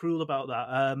really cruel about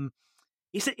that.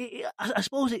 I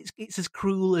suppose it's as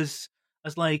cruel as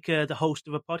like the host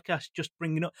of a podcast just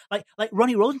bringing up like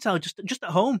Ronnie Rosenthal just at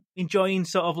home enjoying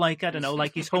sort of like, I don't know,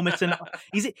 like his hummus and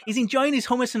he's enjoying his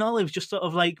hummus and olives, just sort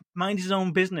of like mind his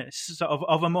own business sort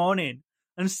of a morning,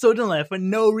 and suddenly for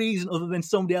no reason other than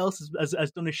somebody else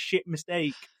has done a shit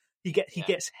mistake, he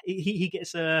gets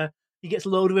a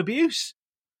load of abuse.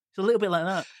 It's a little bit like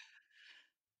that.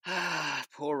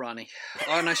 Poor Ronnie.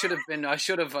 Oh, and I should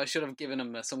have given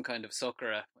him some kind of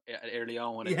succor early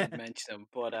on when I didn't mention him.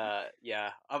 But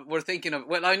we're thinking of.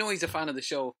 Well, I know he's a fan of the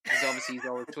show because obviously he's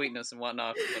always tweeting us and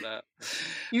whatnot. But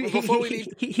before we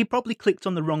leave, he probably clicked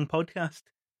on the wrong podcast.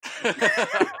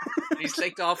 He's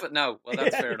clicked off it now. Well,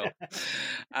 that's fair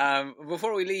enough.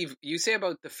 Before we leave, you say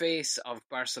about the face of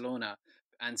Barcelona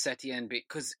and Setien,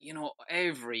 because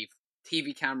every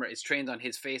TV camera is trained on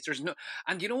his face.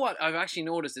 And you know what I've actually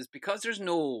noticed is because there's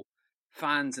no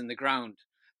fans in the ground,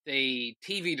 the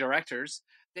TV directors,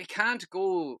 they can't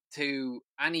go to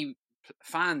any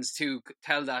fans to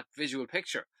tell that visual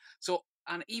picture. So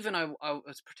and even I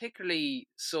was particularly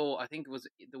so. I think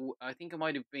it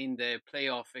might have been the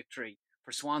playoff victory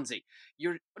for Swansea.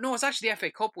 It's actually the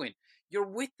FA Cup win. You're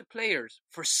with the players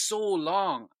for so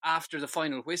long after the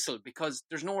final whistle because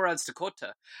there's nowhere else to cut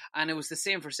to, and it was the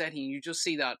same for Setty. And you just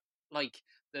see that like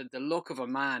the look of a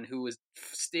man who was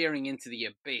staring into the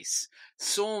abyss.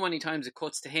 So many times it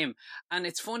cuts to him, and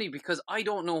it's funny because I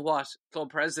don't know what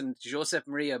club president Josep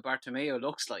Maria Bartomeu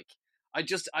looks like. I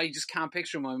just can't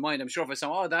picture him in my mind. I'm sure if I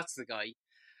saw, that's the guy.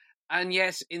 And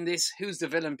yet, in this Who's the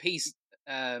Villain piece,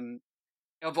 of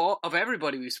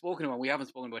everybody we've spoken about, we haven't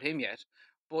spoken about him yet.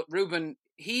 But Reuben,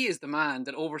 he is the man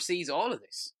that oversees all of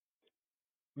this.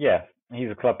 Yeah,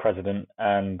 he's a club president,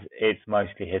 and it's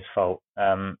mostly his fault.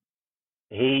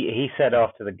 He said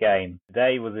after the game,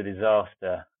 today was a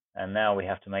disaster, and now we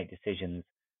have to make decisions.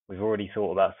 We've already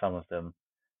thought about some of them.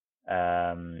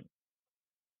 And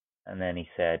then he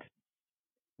said,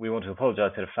 we want to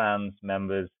apologise to the fans,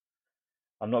 members.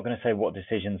 I'm not going to say what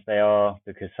decisions they are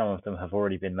because some of them have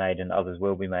already been made and others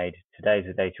will be made. Today's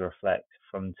a day to reflect.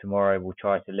 From tomorrow, we'll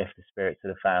try to lift the spirits of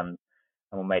the fans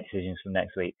and we'll make decisions from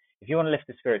next week. If you want to lift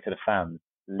the spirits of the fans,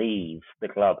 leave the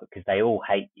club because they all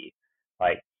hate you.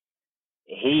 Like,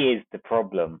 he is the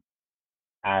problem,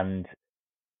 and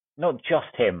not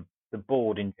just him, the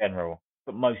board in general,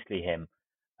 but mostly him,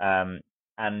 and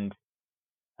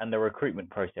the recruitment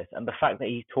process, and the fact that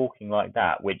he's talking like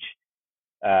that, which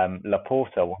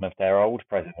Laporta, one of their old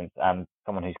presidents and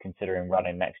someone who's considering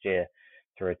running next year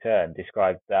to return,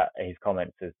 described that his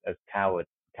comments as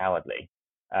cowardly.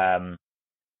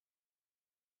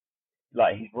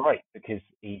 Like, he's right because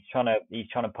he's trying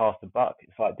to pass the buck.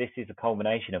 It's like this is a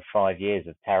culmination of 5 years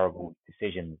of terrible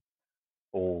decisions,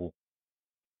 all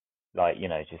like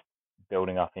just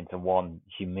building up into one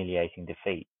humiliating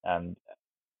defeat. And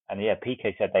yeah,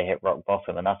 PK said they hit rock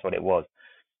bottom, and that's what it was.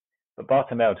 But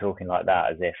Bartomeu talking like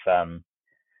that as if,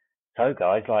 so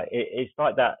guys, like it's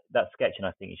like that sketch, and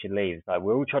I think you should leave. It's like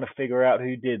we're all trying to figure out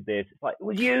who did this. It's like it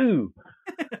was you.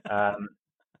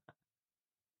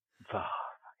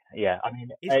 Yeah, I mean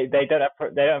they don't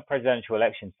have presidential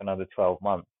elections for another 12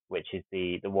 months, which is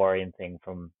the worrying thing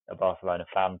from a Barcelona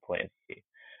fan point of view,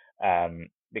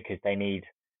 because they need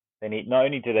not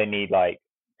only do they need like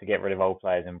to get rid of old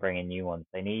players and bring in new ones,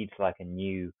 they need like a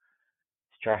new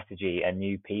strategy and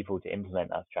new people to implement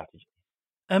that strategy.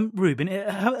 Reuben,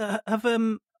 have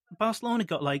Barcelona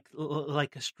got like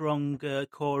a strong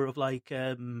core of like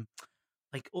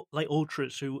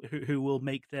ultras who will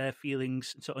make their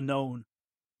feelings sort of known?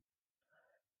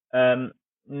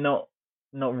 Not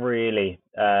really.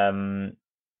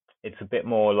 It's a bit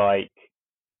more like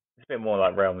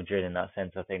Real Madrid in that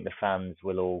sense. I think the fans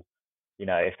will all,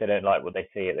 if they don't like what they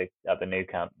see at the Nou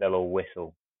Camp, they'll all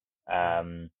whistle.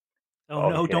 Oh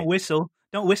no! Don't whistle!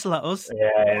 Don't whistle at us.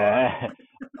 Yeah.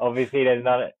 Obviously, there's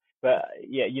none. But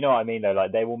yeah, you know what I mean though.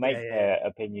 Like they will make their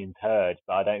opinions heard,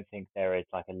 but I don't think there is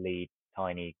like a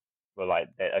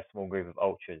small group of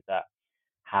ultras that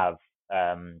have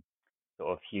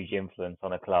sort of huge influence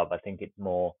on a club. I think it's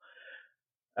more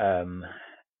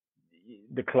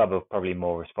the club are probably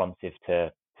more responsive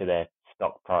to their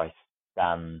stock price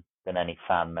than any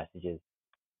fan messages.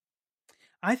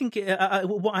 I think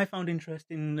what I found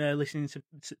interesting listening to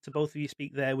both of you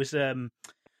speak there was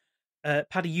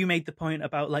Paddy, you made the point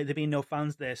about like there being no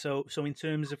fans there. So in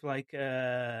terms of like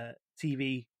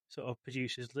TV sort of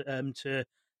producers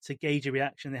to gauge a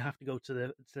reaction, they have to go to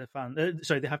the fan.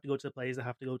 They have to go to the players. They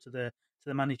have to go to the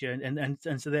manager, and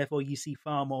so therefore you see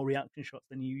far more reaction shots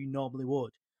than you normally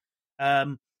would.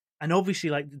 And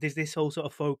obviously, like there's this whole sort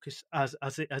of focus as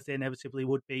there inevitably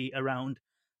would be around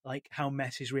like how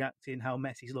Messi's reacting, how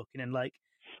Messi's looking, and like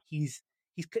he's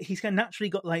kind of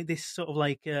naturally got like this sort of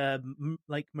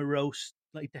like morose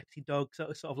like deputy dog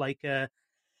sort of like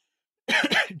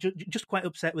just quite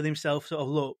upset with himself sort of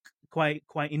look, quite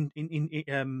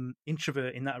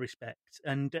introvert in that respect,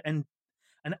 and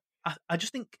I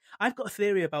just think I've got a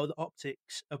theory about the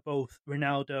optics of both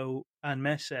Ronaldo and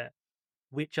Messi,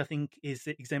 which I think is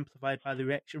exemplified by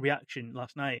the reaction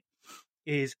last night.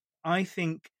 Is I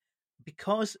think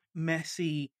because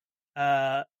Messi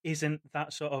isn't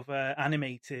that sort of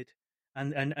animated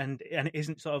and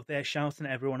isn't sort of there shouting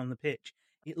at everyone on the pitch,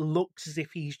 it looks as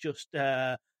if he's just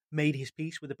made his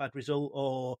peace with a bad result,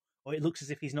 or it looks as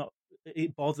if he's not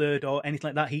bothered or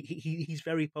anything like that. He's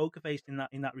very poker faced in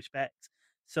that respect.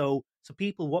 So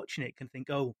people watching it can think,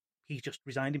 oh, he's just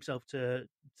resigned himself to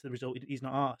the result. He's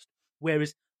not asked.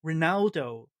 Whereas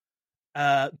Ronaldo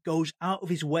goes out of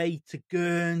his way to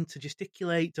gurn, to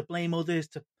gesticulate, to blame others,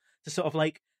 to sort of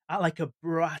like act like a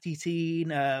bratty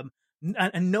teen.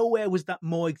 And nowhere was that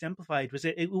more exemplified. Was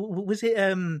it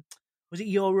was it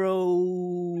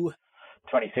Euro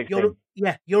 2016.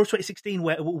 Euro 2016,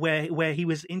 where he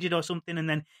was injured or something, and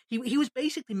then he was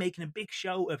basically making a big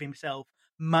show of himself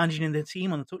managing the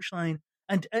team on the touchline,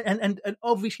 and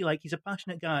obviously, like, he's a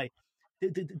passionate guy.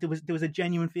 There was a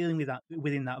genuine feeling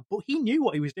within that, but he knew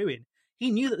what he was doing. He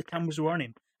knew that the cameras were on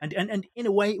him, and in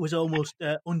a way, it was almost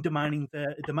undermining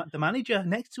the manager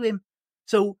next to him.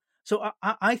 So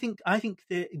I think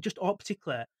that just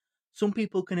optically, some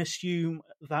people can assume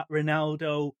that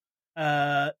Ronaldo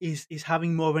is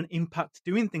having more of an impact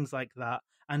doing things like that,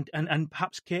 and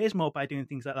perhaps cares more by doing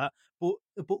things like that.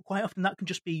 But quite often that can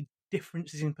just be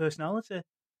differences in personality.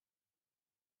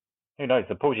 Who knows?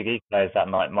 The Portuguese players that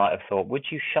night might have thought, "Would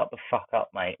you shut the fuck up,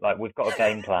 mate? Like, we've got a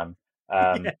game plan."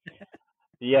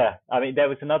 Yeah, I mean, there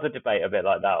was another debate a bit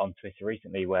like that on Twitter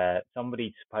recently where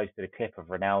somebody posted a clip of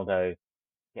Ronaldo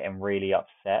getting really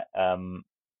upset.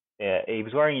 He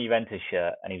was wearing a Juventus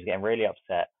shirt and he was getting really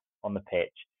upset on the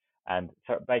pitch and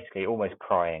so basically almost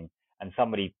crying. And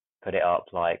somebody put it up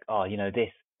like, "Oh,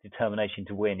 this determination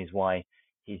to win is why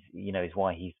he's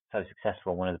so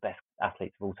successful, one of the best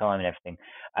athletes of all time and everything."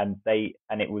 And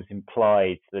it was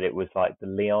implied that it was like the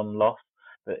Lyon loss,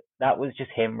 but that was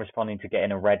just him responding to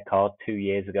getting a red card 2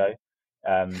 years ago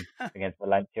against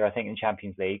Valencia, I think, in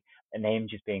Champions League, and him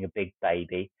just being a big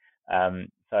baby.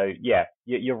 So yeah,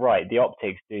 you're right. The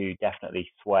optics do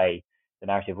definitely sway the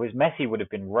narrative. Whereas Messi would have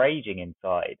been raging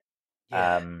inside.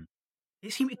 Yeah.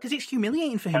 Because it's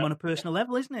humiliating for him on a personal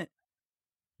level, isn't it?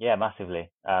 Yeah, massively.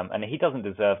 And he doesn't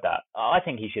deserve that. I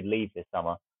think he should leave this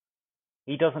summer.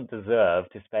 He doesn't deserve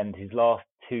to spend his last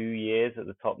 2 years at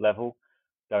the top level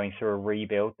going through a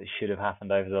rebuild that should have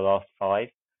happened over the last 5.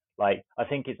 Like, I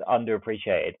think it's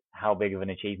underappreciated how big of an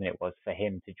achievement it was for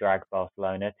him to drag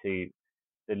Barcelona to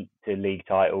league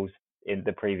titles in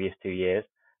the previous 2 years.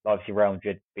 Obviously, Real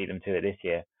Madrid beat them to it this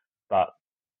year, but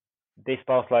this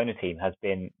Barcelona team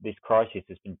this crisis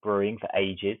has been brewing for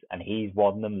ages, and he's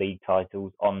won them league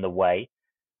titles on the way.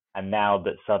 And now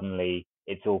that suddenly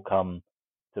it's all come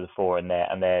to the fore, and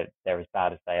they're as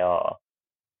bad as they are,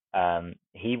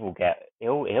 he'll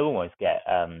almost get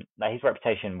his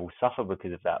reputation will suffer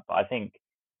because of that. But I think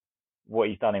what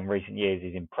he's done in recent years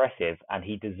is impressive, and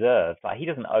he deserves. Like, he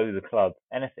doesn't owe the club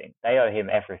anything; they owe him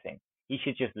everything. He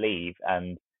should just leave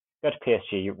and go to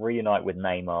PSG, reunite with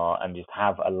Neymar, and just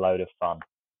have a load of fun.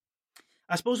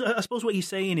 I suppose what you're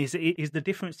saying is the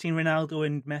difference between Ronaldo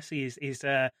and Messi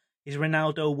is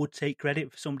Ronaldo would take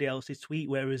credit for somebody else's tweet,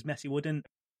 whereas Messi wouldn't.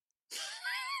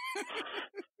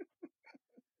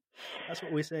 That's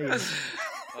what we're saying.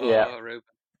 Yeah. Reuben.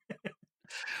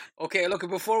 Okay, look,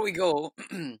 before we go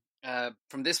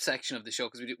from this section of the show,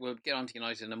 because we'll get on to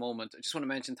United in a moment, I just want to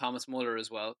mention Thomas Muller as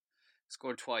well.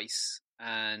 Scored twice,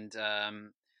 and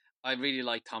I really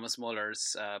like Thomas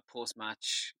Muller's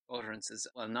post-match utterances.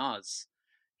 Well, Nas,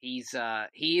 he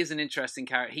is an interesting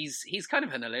character. He's kind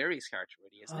of an hilarious character,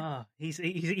 really, isn't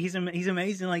he? He's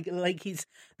amazing. Like he's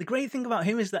the great thing about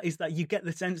him is that you get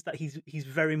the sense that he's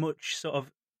very much sort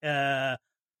of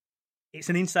it's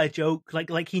an inside joke.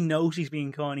 Like he knows he's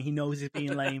being corny, he knows he's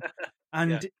being lame,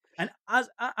 and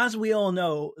as we all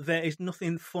know, there is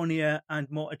nothing funnier and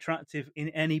more attractive in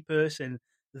any person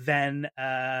than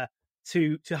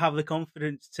to have the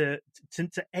confidence to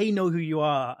A, know who you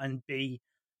are, and B,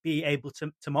 be able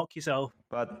to mock yourself.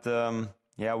 But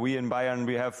we in Bayern,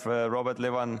 we have Robert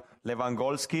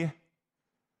Lewangoalski.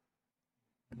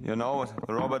 You know,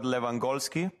 Robert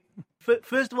Lewangoalski.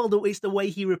 First of all, it's the way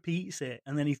he repeats it,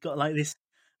 and then he's got like this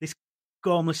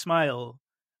gormless smile.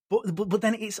 But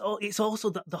then it's also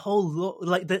the whole look,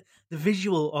 like the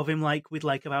visual of him, like with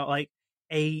like about like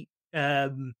 8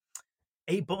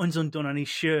 buttons undone on his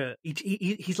shirt.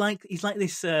 He's like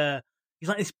this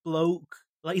bloke,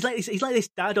 like he's like this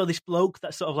dad or this bloke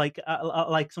that's sort of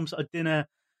like some sort of dinner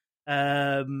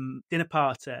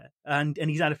party, and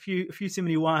he's had a few too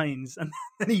many wines, and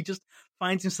then he just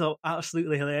finds himself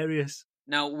absolutely hilarious.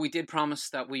 Now, we did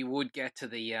promise that we would get to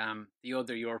the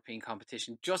other European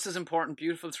competition. Just as important,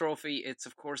 beautiful trophy. It's,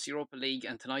 of course, Europa League,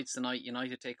 and tonight's the night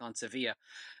United take on Sevilla.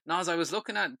 Now, as I was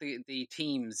looking at the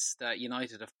teams that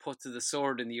United have put to the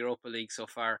sword in the Europa League so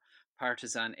far,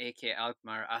 Partizan, AK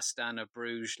Alkmaar, Astana,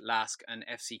 Bruges, Lask, and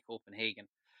FC Copenhagen,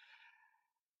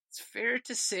 it's fair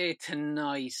to say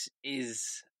tonight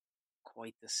is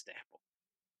quite the step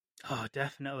up. Oh,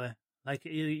 definitely. Like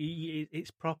it's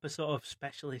proper sort of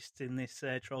specialists in this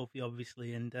trophy,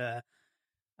 obviously, and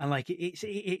like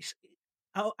it's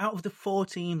out of the 4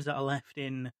 teams that are left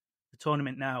in the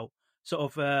tournament now,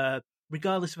 sort of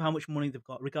regardless of how much money they've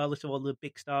got, regardless of all the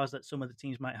big stars that some of the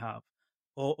teams might have,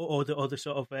 or the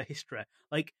sort of history.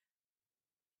 Like,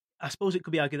 I suppose it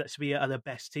could be argued that Sevilla are the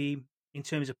best team in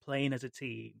terms of playing as a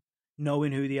team,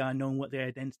 knowing who they are, knowing what their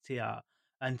identity are,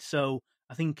 and so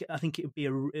I think it'll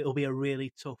be a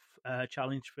really tough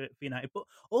challenge for United, but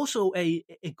also a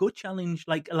good challenge.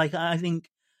 Like I think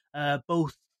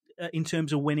both in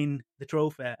terms of winning the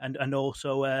trophy and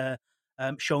also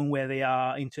showing where they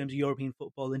are in terms of European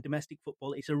football and domestic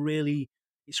football. It's a really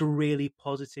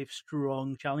positive,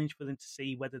 strong challenge for them to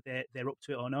see whether they're up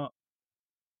to it or not.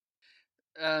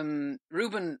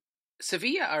 Reuben,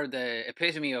 Sevilla are the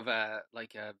epitome of a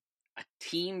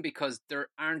team, because there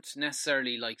aren't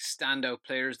necessarily like standout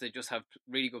players. They just have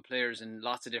really good players in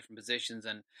lots of different positions,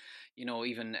 and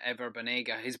even Ever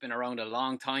Banega, he's been around a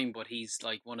long time, but he's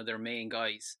like one of their main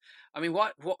guys. I mean,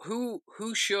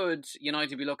 who should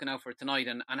United be looking out for tonight,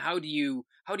 and how do you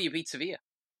beat Sevilla?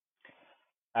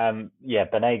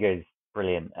 Banega is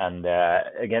brilliant, and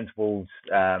against Wolves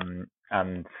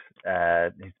and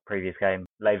his previous game,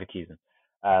 Leverkusen,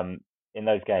 in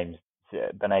those games,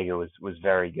 Banega was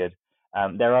very good.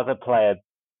 There are other players,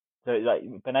 so like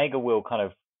Banega will kind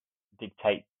of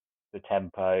dictate the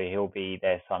tempo. He'll be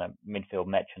their kind of midfield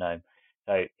metronome,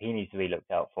 so he needs to be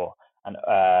looked out for. And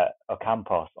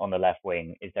Ocampos on the left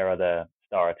wing is their other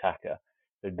star attacker.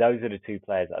 So those are the two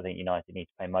players I think United need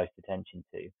to pay most attention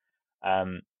to.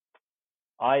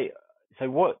 So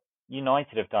what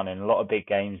United have done in a lot of big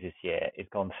games this year is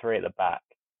gone three at the back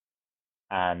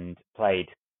and played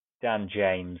Dan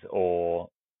James, or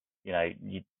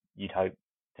you'd hope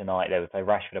tonight they would play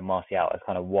Rashford and Martial as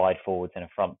kind of wide forwards in a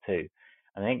front two.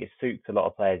 And I think it suits a lot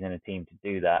of players in a team to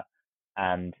do that,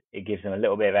 and it gives them a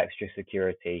little bit of extra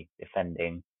security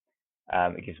defending.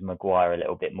 It gives Maguire a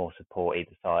little bit more support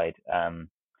either side.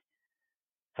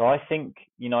 So I think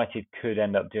United could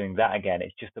end up doing that again.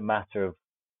 It's just a matter of,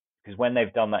 because when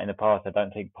they've done that in the past, I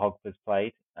don't think Pogba's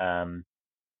played. But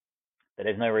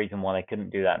there's no reason why they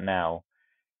couldn't do that now.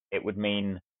 It would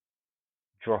mean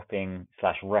dropping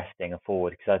 / resting a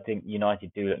forward, because I think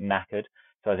United do look knackered.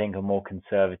 So I think a more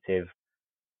conservative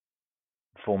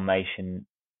formation,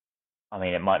 I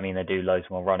mean, it might mean they do loads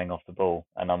more running off the ball,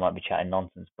 and I might be chatting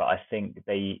nonsense, but I think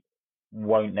they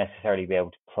won't necessarily be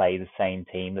able to play the same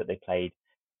team that they played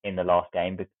in the last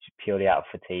game, but purely out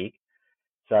of fatigue.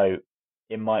 So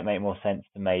it might make more sense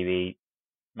to maybe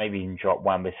even drop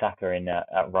Wan-Bissaka in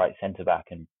at right centre back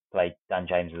and play Dan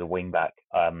James as a wing back.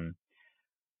 I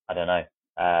don't know,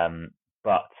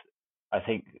 but I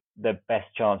think the best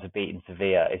chance of beating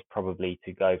Sevilla is probably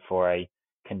to go for a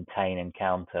contain and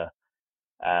counter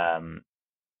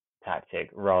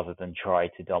tactic rather than try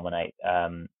to dominate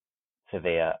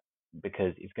Sevilla,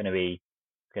 because it's going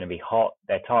to be hot.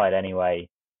 They're tired anyway.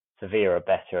 Sevilla are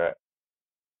better at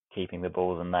keeping the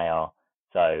ball than they are.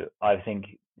 So I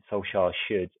think Solskjaer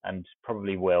should and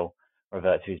probably will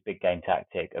revert to his big game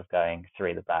tactic of going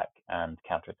three at the back and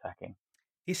counter-attacking.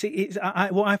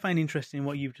 What I find interesting in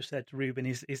what you've just said, Reuben,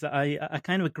 is that I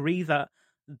kind of agree that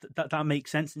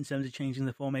makes sense in terms of changing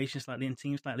the formation slightly and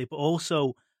team slightly, but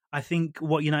also I think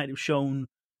what United have shown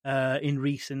in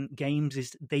recent games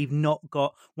is they've not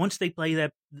got, once they play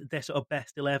their sort of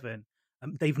best 11,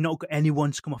 they've not got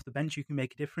anyone to come off the bench who can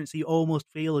make a difference. So you almost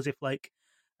feel as if like,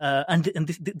 and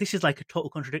this is like a total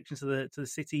contradiction to the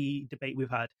City debate we've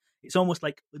had. It's almost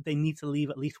like they need to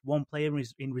leave at least one player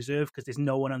in reserve because there's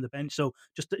no one on the bench. So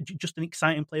just an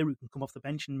exciting player who can come off the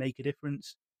bench and make a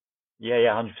difference. Yeah,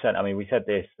 100%. I mean, we said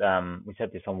this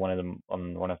on one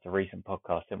of the recent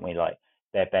podcasts, didn't we? Like,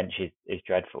 their bench is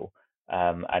dreadful,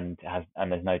 and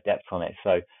there's no depth on it.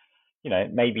 So,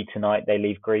 maybe tonight they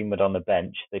leave Greenwood on the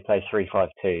bench. They play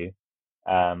 3-5-2,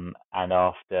 and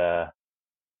after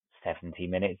 70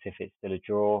 minutes, if it's still a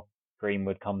draw,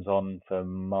 Greenwood comes on for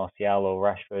Martial or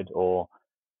Rashford or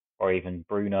even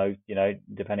Bruno,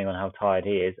 depending on how tired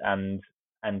he is, and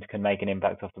can make an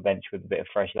impact off the bench with a bit of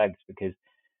fresh legs. Because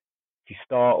if you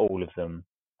start all of them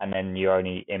and then your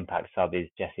only impact sub is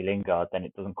Jesse Lingard, then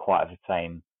it doesn't quite have the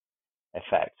same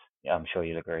effect. Yeah, I'm sure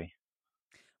you'll agree.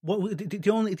 What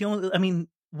the only I mean,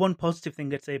 one positive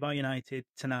thing I'd say about United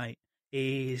tonight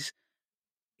is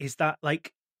that,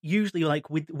 like, usually, like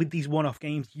with these one-off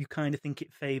games, you kind of think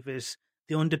it favors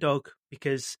the underdog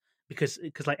because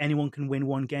like anyone can win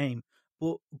one game.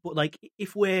 But like,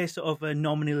 if we're sort of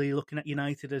nominally looking at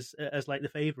United as like the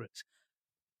favourites,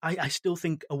 I still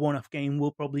think a one-off game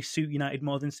will probably suit United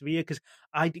more than Sevilla, because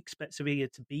I'd expect Sevilla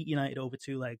to beat United over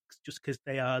two legs just because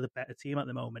they are the better team at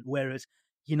the moment, whereas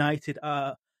United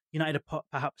are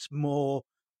perhaps more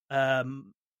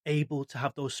able to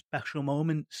have those special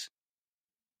moments.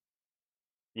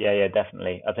 Yeah,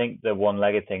 definitely. I think the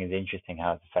one-legged thing is interesting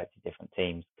how it's affected different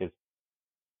teams, because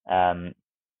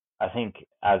I think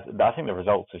the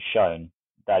results have shown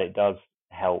that it does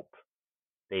help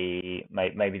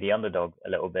maybe the underdog a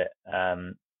little bit.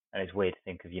 And it's weird to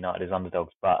think of United as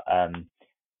underdogs, but I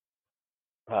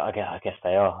guess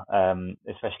they are,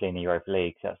 especially in the Europa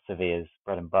League. That's Sevilla's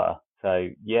bread and butter. So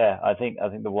yeah, I think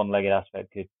the one-legged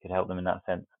aspect could help them in that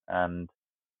sense. And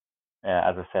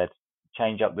as I said,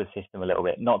 change up the system a little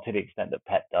bit, not to the extent that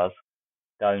Pep does.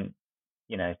 Don't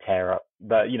tear up,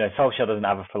 but Solskjaer doesn't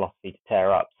have a philosophy to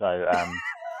tear up. So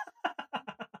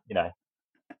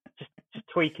just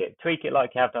tweak it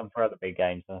like you have done for other big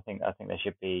games. And I think they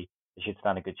should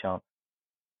stand a good chance.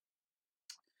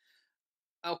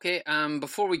 Okay,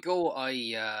 before we go,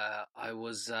 I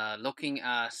was looking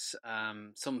at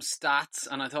some stats,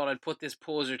 and I thought I'd put this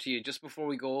poser to you just before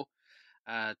we go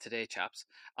today, chaps.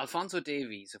 Alphonso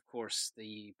Davies, of course,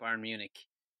 the Bayern Munich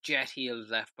jet-heeled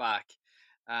left back,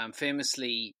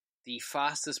 famously the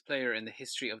fastest player in the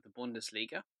history of the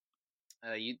Bundesliga.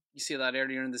 You see that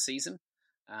earlier in the season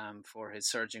for his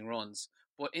surging runs.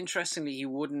 But interestingly, he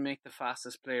wouldn't make the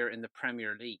fastest player in the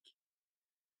Premier League.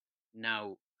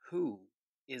 Now, who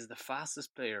is the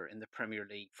fastest player in the Premier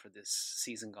League for this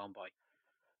season gone by?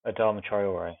 Adama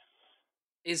Traore.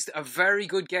 Is a very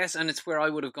good guess, and it's where I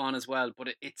would have gone as well,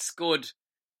 but it's good,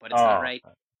 but it's not right.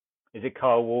 Is it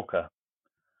Kyle Walker?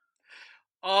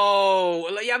 Oh,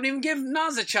 well, you haven't even given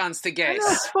Naz a chance to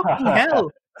guess. Fucking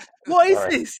hell. What is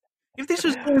this? If this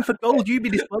was going for gold, you'd be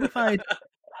disqualified.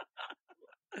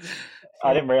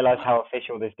 I didn't realise how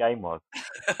official this game was.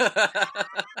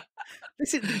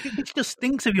 This just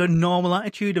stinks of your normal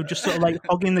attitude of just sort of like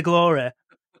hogging the glory,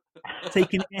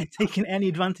 taking any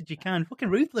advantage you can. Fucking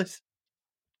ruthless.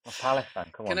 Well, Palace fan,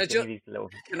 come on.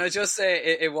 Can I just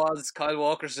say it was Kyle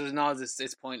Walker? So no,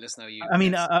 it's pointless now.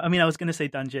 I was going to say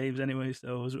Dan James anyway,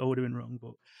 so I would have been wrong.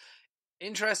 But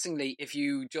interestingly, if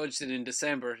you judged it in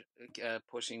December,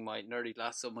 pushing my nerdy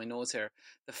glasses up my nose here,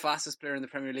 the fastest player in the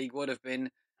Premier League would have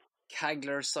been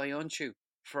Kagler Soyuncu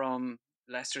from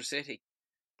Leicester City.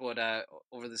 But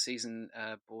over the season,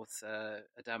 both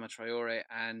Adama Traore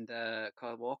and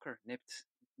Kyle Walker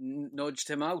nudged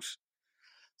him out.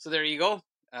 So there you go.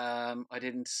 I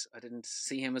didn't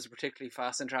see him as particularly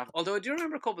fast in traffic. Although I do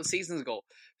remember a couple of seasons ago,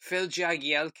 Phil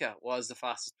Jagielka was the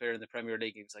fastest player in the Premier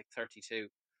League. He was like 32.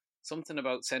 Something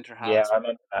about centre halves. Yeah, I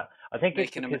remember that. I think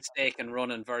making a mistake and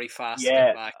running very fast.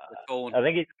 Yeah, back I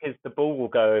think it's because the ball will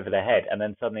go over their head, and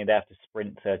then suddenly they have to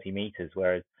sprint 30 meters,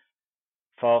 whereas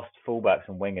fast fullbacks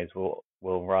and wingers will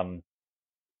run.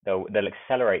 They'll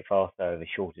accelerate faster over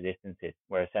shorter distances,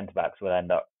 whereas centre backs will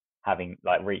end up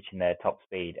reaching their top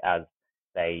speed as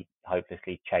they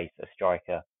hopelessly chase a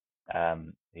striker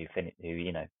who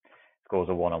scores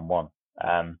a one-on-one.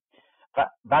 Van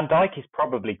Dijk is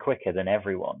probably quicker than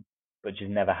everyone, but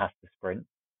just never has to sprint.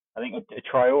 I think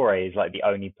Traore is like the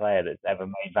only player that's ever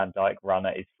made Van Dijk run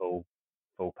at his full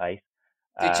pace.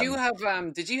 Did you have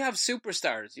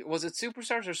Superstars? Was it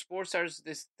Superstars or Sports Stars?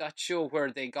 That show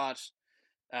where they got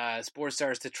sports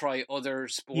stars to try other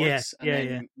sports and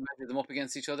then measure them up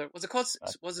against each other. Was it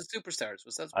Superstars?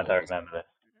 Was that? I don't remember this.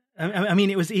 I mean,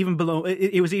 it was even below.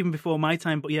 It was even before my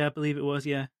time, but yeah, I believe it was.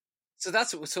 Yeah.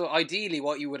 So ideally,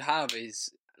 what you would have is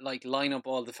like line up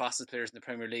all the fastest players in the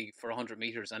Premier League for 100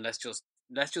 meters, and let's just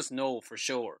know for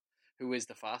sure who is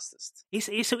the fastest. It's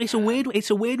a weird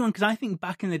one because I think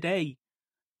back in the day,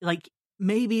 like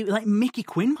maybe like Mickey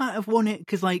Quinn might have won it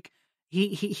because like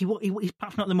he's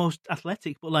perhaps not the most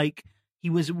athletic, but like he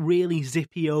was really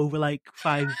zippy over like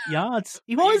 5 yards.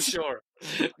 He was. Are you sure?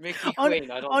 Mickey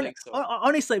Quinn, I don't think so.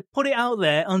 Honestly, put it out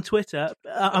there on Twitter.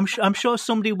 I'm sure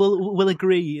somebody will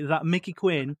agree that Mickey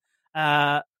Quinn,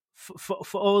 for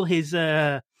all his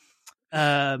how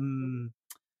would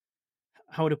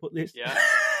I put this? Yeah.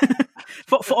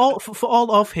 for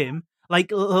all of him,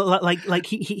 like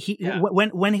he yeah.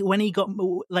 when he got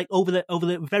like over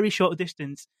the very short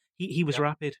distance, he was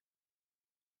rapid.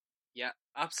 Yeah,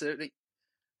 absolutely.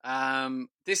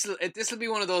 This will be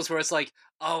one of those where it's like,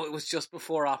 oh, it was just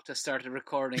before Opta started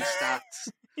recording stats.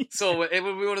 So it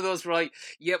will be one of those where like,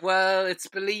 yeah, well, it's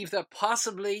believed that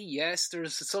possibly, yes,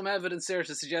 there's some evidence there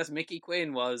to suggest Mickey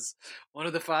Quinn was one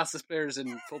of the fastest players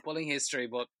in footballing history,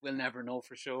 but we'll never know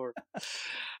for sure.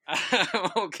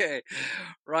 Okay,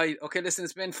 right. Okay, listen,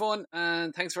 it's been fun,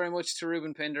 and thanks very much to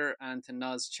Reuben, Pinder and to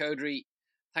Naz Choudry.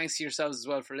 Thanks to yourselves as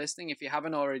well for listening. If you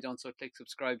haven't already done so, click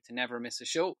subscribe to never miss a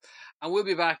show. And we'll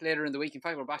be back later in the week. In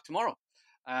fact, we're back tomorrow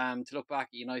to look back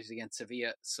at United against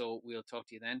Sevilla. So we'll talk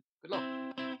to you then. Good luck.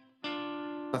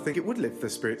 I think it would lift the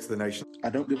spirits of the nation. I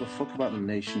don't give a fuck about the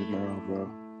nation's morale, bro.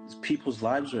 People's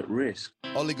lives are at risk.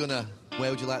 Ole Gunnar, where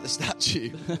would you like the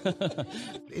statue?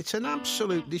 It's an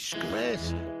absolute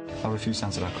disgrace. I refuse to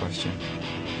answer that question.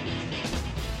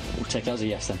 We'll take it as a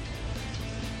yes then.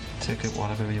 Take it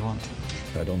whatever you want.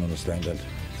 I don't understand that.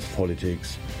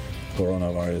 Politics,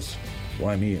 coronavirus.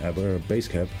 Why me? I wear a base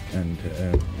cap and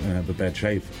have a bad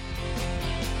shave.